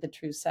reconnect with the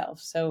true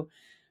self. So,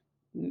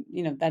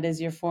 that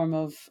is your form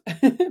of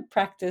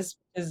practice,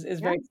 is Yeah.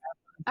 very.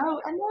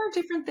 Oh, and there are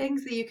different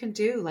things that you can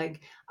do.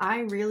 Like, I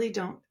really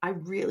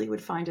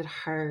would find it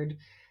hard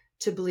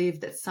to believe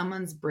that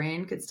someone's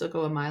brain could still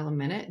go a mile a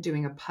minute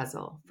doing a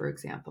puzzle, for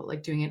example,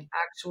 like doing an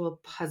actual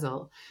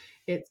puzzle.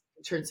 It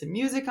turns some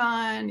music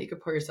on, you could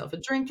pour yourself a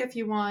drink if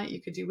you want,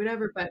 you could do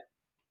whatever. But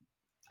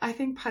I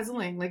think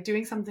puzzling, like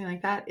doing something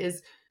like that,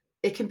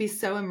 it can be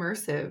so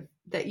immersive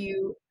that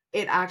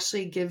it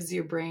actually gives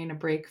your brain a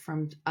break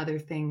from other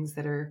things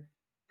that are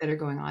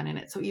going on in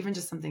it. So even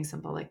just something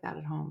simple like that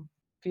at home.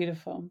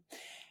 Beautiful.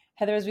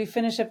 Heather, as we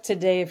finish up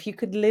today, if you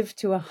could live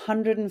to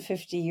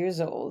 150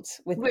 years old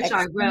with Which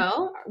I excellent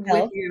will with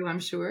health, you, I'm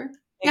sure.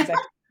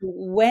 exactly,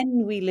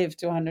 when we live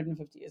to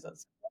 150 years old,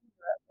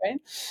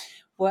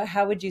 right?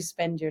 How would you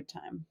spend your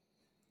time?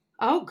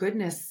 Oh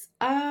goodness.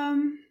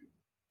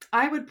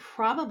 I would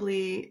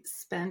probably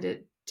spend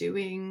it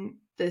doing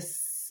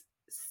this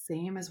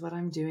same as what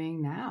I'm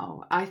doing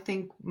now. I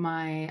think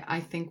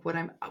what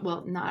I'm,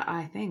 well, not,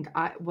 I think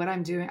what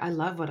I'm doing, I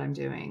love what I'm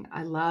doing.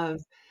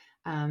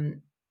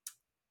 Um,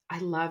 I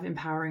love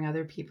empowering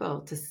other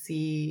people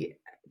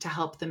to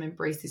help them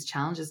embrace these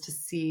challenges, to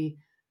see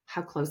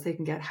how close they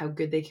can get, how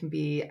good they can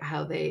be,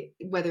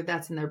 whether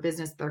that's in their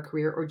business, their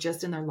career, or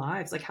just in their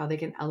lives, like how they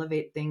can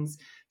elevate things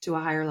to a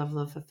higher level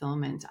of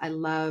fulfillment. I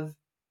love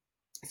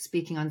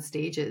speaking on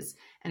stages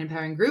and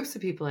empowering groups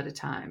of people at a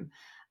time.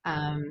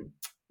 Um,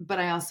 but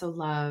I also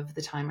love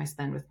the time I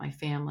spend with my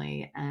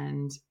family.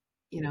 And,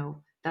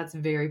 that's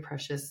very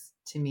precious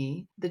to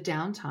me. The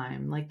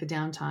downtime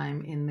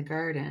in the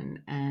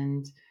garden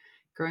and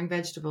growing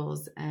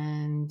vegetables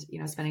and,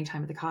 spending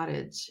time at the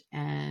cottage.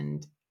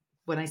 And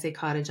when I say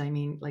cottage, I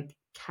mean like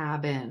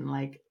cabin,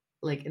 like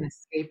an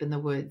escape in the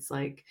woods.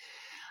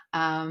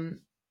 Um,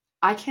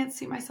 I can't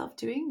see myself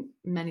doing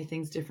many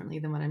things differently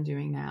than what I'm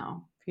doing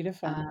now.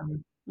 Beautiful.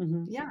 Um,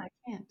 Hmm. yeah, I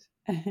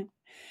can't.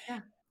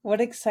 Yeah.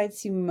 What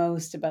excites you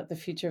most about the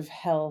future of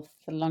health,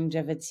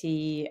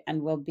 longevity,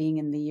 and well-being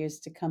in the years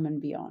to come and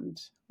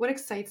beyond? What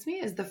excites me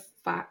is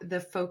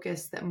the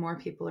focus that more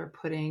people are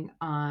putting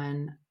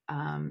on,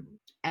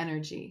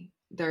 energy.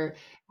 They're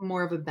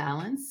more of a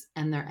balance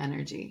and their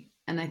energy,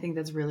 and I think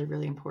that's really,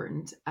 really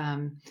important.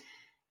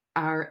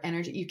 Our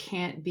energy, you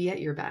can't be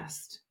at your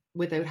best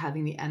without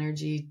having the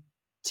energy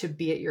to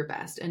be at your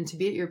best. And to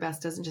be at your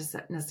best doesn't just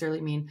necessarily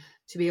mean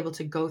to be able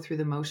to go through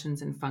the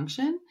motions and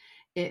function.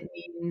 It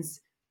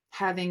means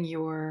having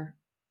your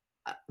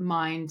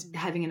mind,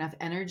 having enough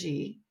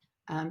energy,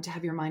 to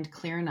have your mind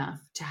clear enough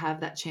to have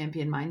that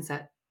champion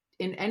mindset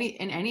in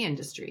any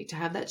industry, to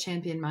have that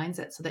champion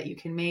mindset so that you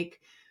can make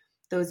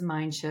those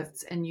mind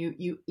shifts, and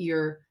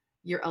you're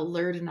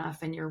alert enough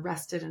and you're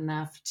rested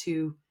enough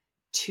to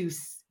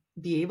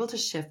be able to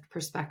shift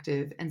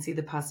perspective and see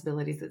the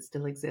possibilities that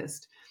still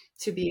exist,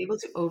 to be able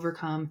to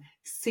overcome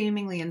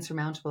seemingly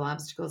insurmountable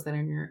obstacles that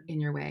are in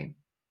your way.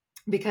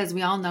 Because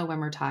we all know when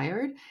we're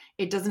tired,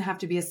 it doesn't have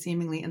to be a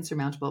seemingly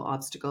insurmountable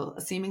obstacle.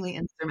 A seemingly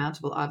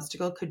insurmountable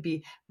obstacle could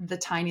be the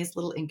tiniest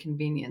little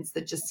inconvenience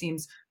that just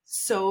seems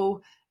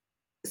so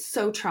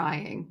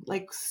trying,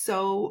 like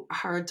so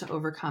hard to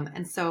overcome.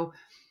 And so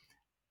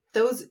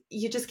those,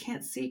 you just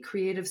can't see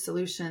creative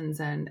solutions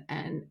and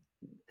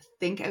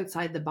think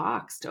outside the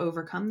box to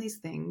overcome these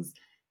things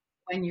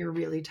when you're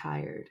really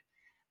tired.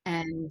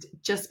 And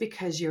just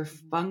because you're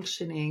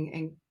functioning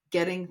and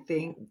getting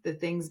the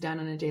things done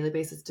on a daily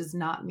basis does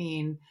not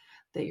mean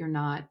that you're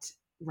not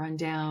run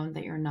down,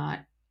 that you're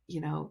not,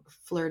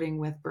 flirting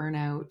with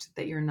burnout,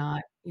 that you're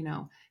not,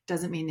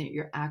 doesn't mean that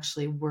you're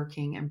actually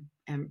working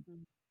and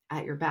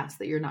at your best,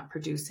 that you're not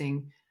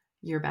producing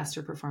your best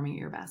or performing at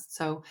your best.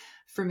 So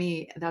for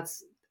me,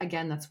 that's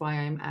why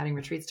I'm adding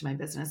retreats to my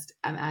business.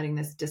 I'm adding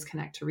this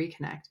disconnect to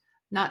reconnect,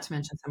 not to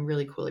mention some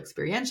really cool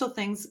experiential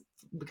things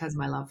because of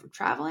my love for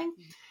traveling,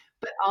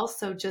 but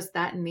also just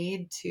that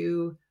need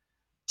to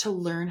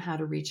learn how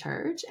to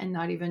recharge, and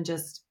not even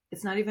just,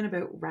 it's not even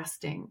about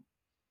resting.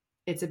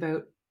 It's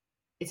about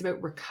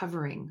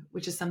recovering,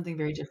 which is something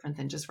very different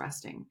than just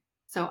resting.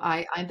 So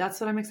I that's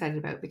what I'm excited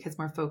about, because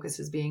more focus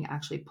is being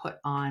actually put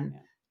on Yeah.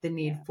 the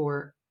need Yeah.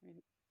 for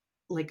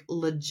like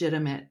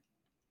legitimate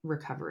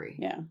recovery.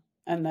 Yeah.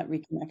 And that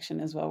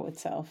reconnection as well with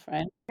self,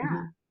 right?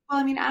 Yeah. Well,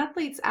 I mean,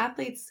 athletes,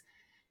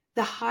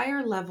 the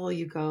higher level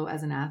you go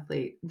as an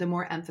athlete, the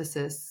more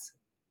emphasis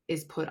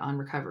is put on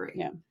recovery.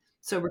 Yeah.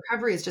 So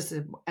recovery is just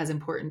as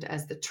important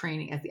as the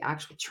training, as the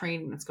actual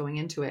training that's going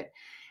into it.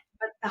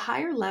 But the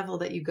higher level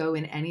that you go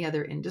in any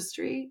other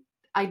industry,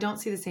 I don't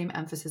see the same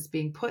emphasis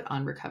being put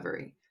on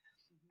recovery.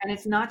 And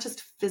it's not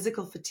just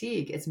physical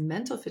fatigue, it's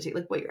mental fatigue,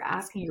 like what you're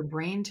asking your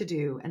brain to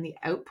do and the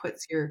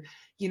outputs you're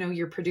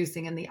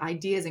producing, and the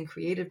ideas and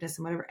creativeness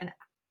and whatever.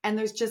 And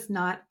there's just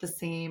not the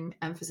same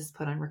emphasis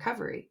put on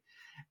recovery.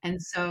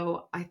 And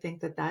so I think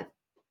that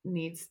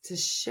needs to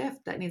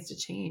shift, that needs to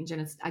change.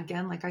 And it's,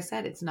 again, like I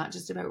said, it's not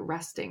just about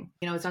resting.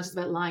 It's not just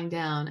about lying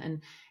down,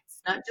 and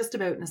it's not just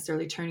about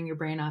necessarily turning your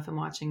brain off and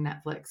watching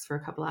Netflix for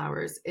a couple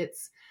hours.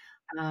 It's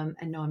and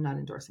no, I'm not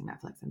endorsing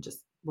Netflix. I'm just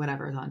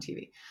whatever is on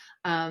TV.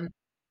 Um,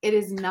 it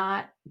is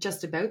not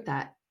just about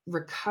that.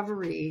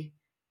 Recovery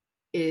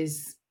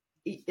is,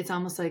 it's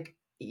almost like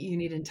you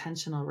need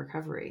intentional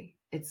recovery.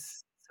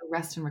 It's, so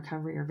rest and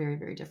recovery are very,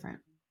 very different.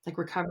 Like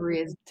recovery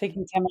is,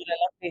 Taking time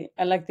out,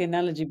 I like the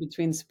analogy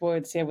between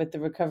sports, yeah, with the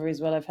recovery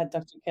as well. I've had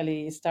Dr.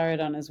 Kelly started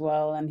on as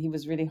well, and he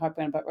was really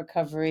harping about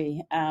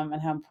recovery,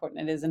 and how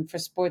important it is. And for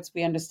sports,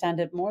 we understand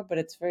it more, but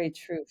it's very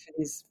true for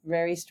these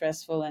very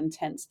stressful,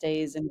 intense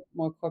days and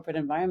more corporate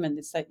environment.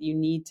 It's that you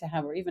need to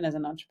have, or even as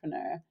an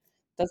entrepreneur,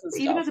 it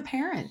doesn't even stop. as a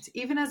parent,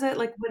 even as a,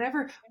 like,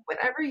 whatever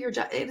your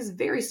job, it is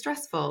very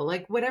stressful.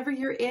 Like whatever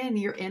you're in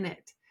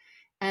it.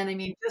 And I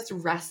mean, just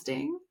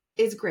resting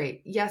is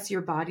great. Yes,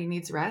 your body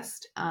needs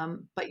rest,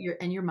 but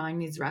your mind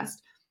needs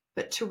rest.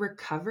 But to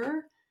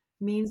recover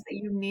means that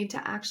you need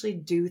to actually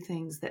do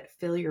things that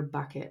fill your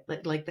bucket,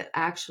 like that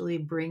actually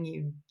bring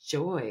you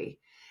joy.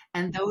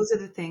 And those are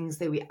the things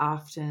that we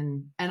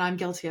often, and I'm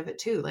guilty of it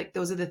too. Like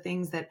those are the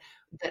things that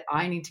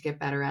I need to get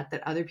better at,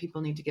 that other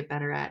people need to get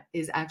better at,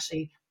 is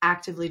actually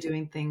actively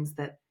doing things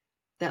that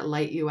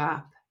light you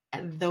up.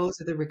 And those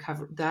are the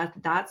recover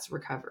that's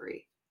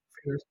recovery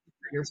for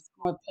your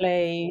More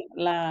play,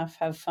 laugh,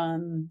 have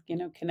fun,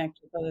 connect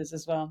with others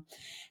as well.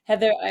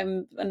 Heather, I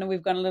know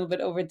we've gone a little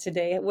bit over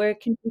today. Where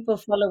can people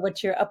follow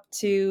what you're up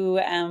to?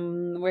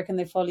 Where can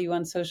they follow you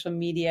on social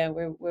media?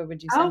 Where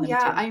would you Oh send them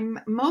yeah, to? I'm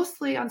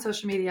mostly on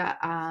social media,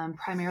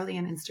 primarily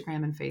in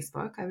Instagram and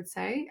Facebook, I would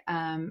say.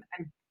 And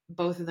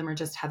both of them are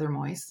just Heather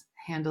Moyse.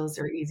 Handles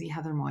are easy,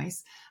 Heather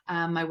Moyse.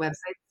 My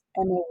website,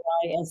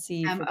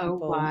 Moyse for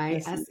people listening.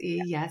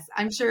 Moyse. Yes,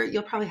 I'm sure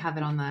you'll probably have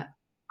it on the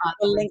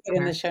We'll link link it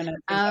in the somewhere. show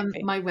notes.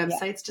 Exactly. My Yeah.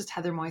 website's just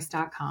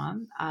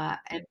heathermoyse.com.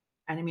 And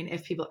I mean,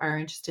 if people are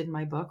interested in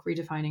my book,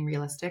 Redefining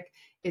Realistic,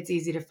 it's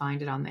easy to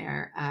find it on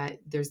there.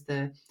 There's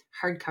the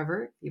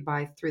hardcover. You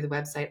buy through the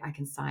website, I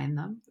can sign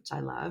them, which I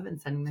love, and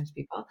sending them to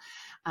people.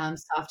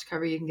 Soft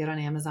cover you can get on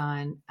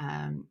Amazon.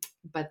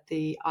 But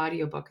the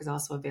audiobook is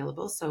also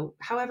available. So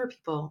however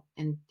people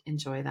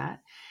enjoy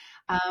that.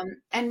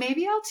 And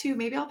maybe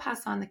I'll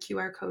pass on the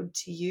QR code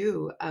to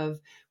you of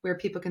where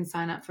people can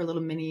sign up for a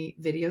little mini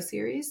video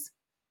series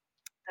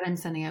that I'm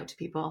sending out to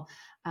people,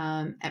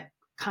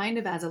 kind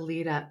of as a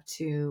lead up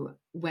to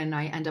when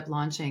I end up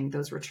launching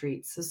those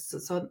retreats.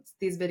 So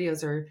these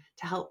videos are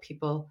to help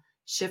people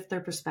shift their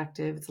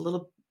perspective. It's a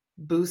little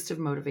boost of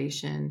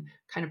motivation,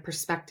 kind of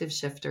perspective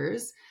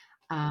shifters,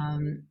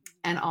 and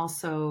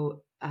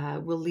also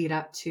will lead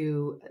up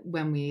to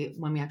when we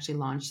actually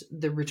launch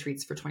the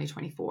retreats for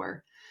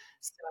 2024.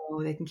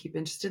 So they can keep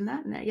interested in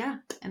that, and yeah,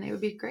 and it would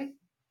be great.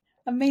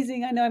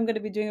 Amazing. I know I'm going to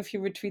be doing a few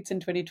retreats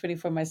in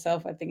 2024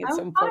 myself. I think it's Oh,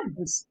 so fun!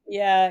 important.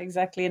 Yeah,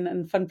 exactly.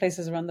 And fun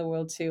places around the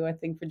world too. I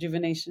think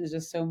rejuvenation is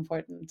just so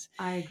important.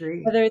 I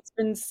agree. Heather, it's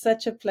been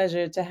such a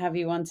pleasure to have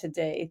you on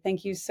today.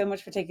 Thank you so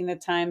much for taking the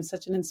time.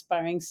 Such an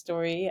inspiring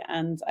story.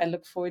 And I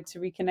look forward to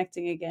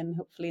reconnecting again,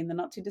 hopefully in the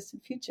not too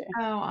distant future.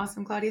 Oh,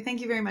 awesome, Claudia.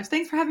 Thank you very much.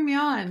 Thanks for having me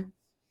on.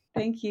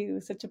 Thank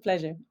you. Such a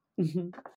pleasure.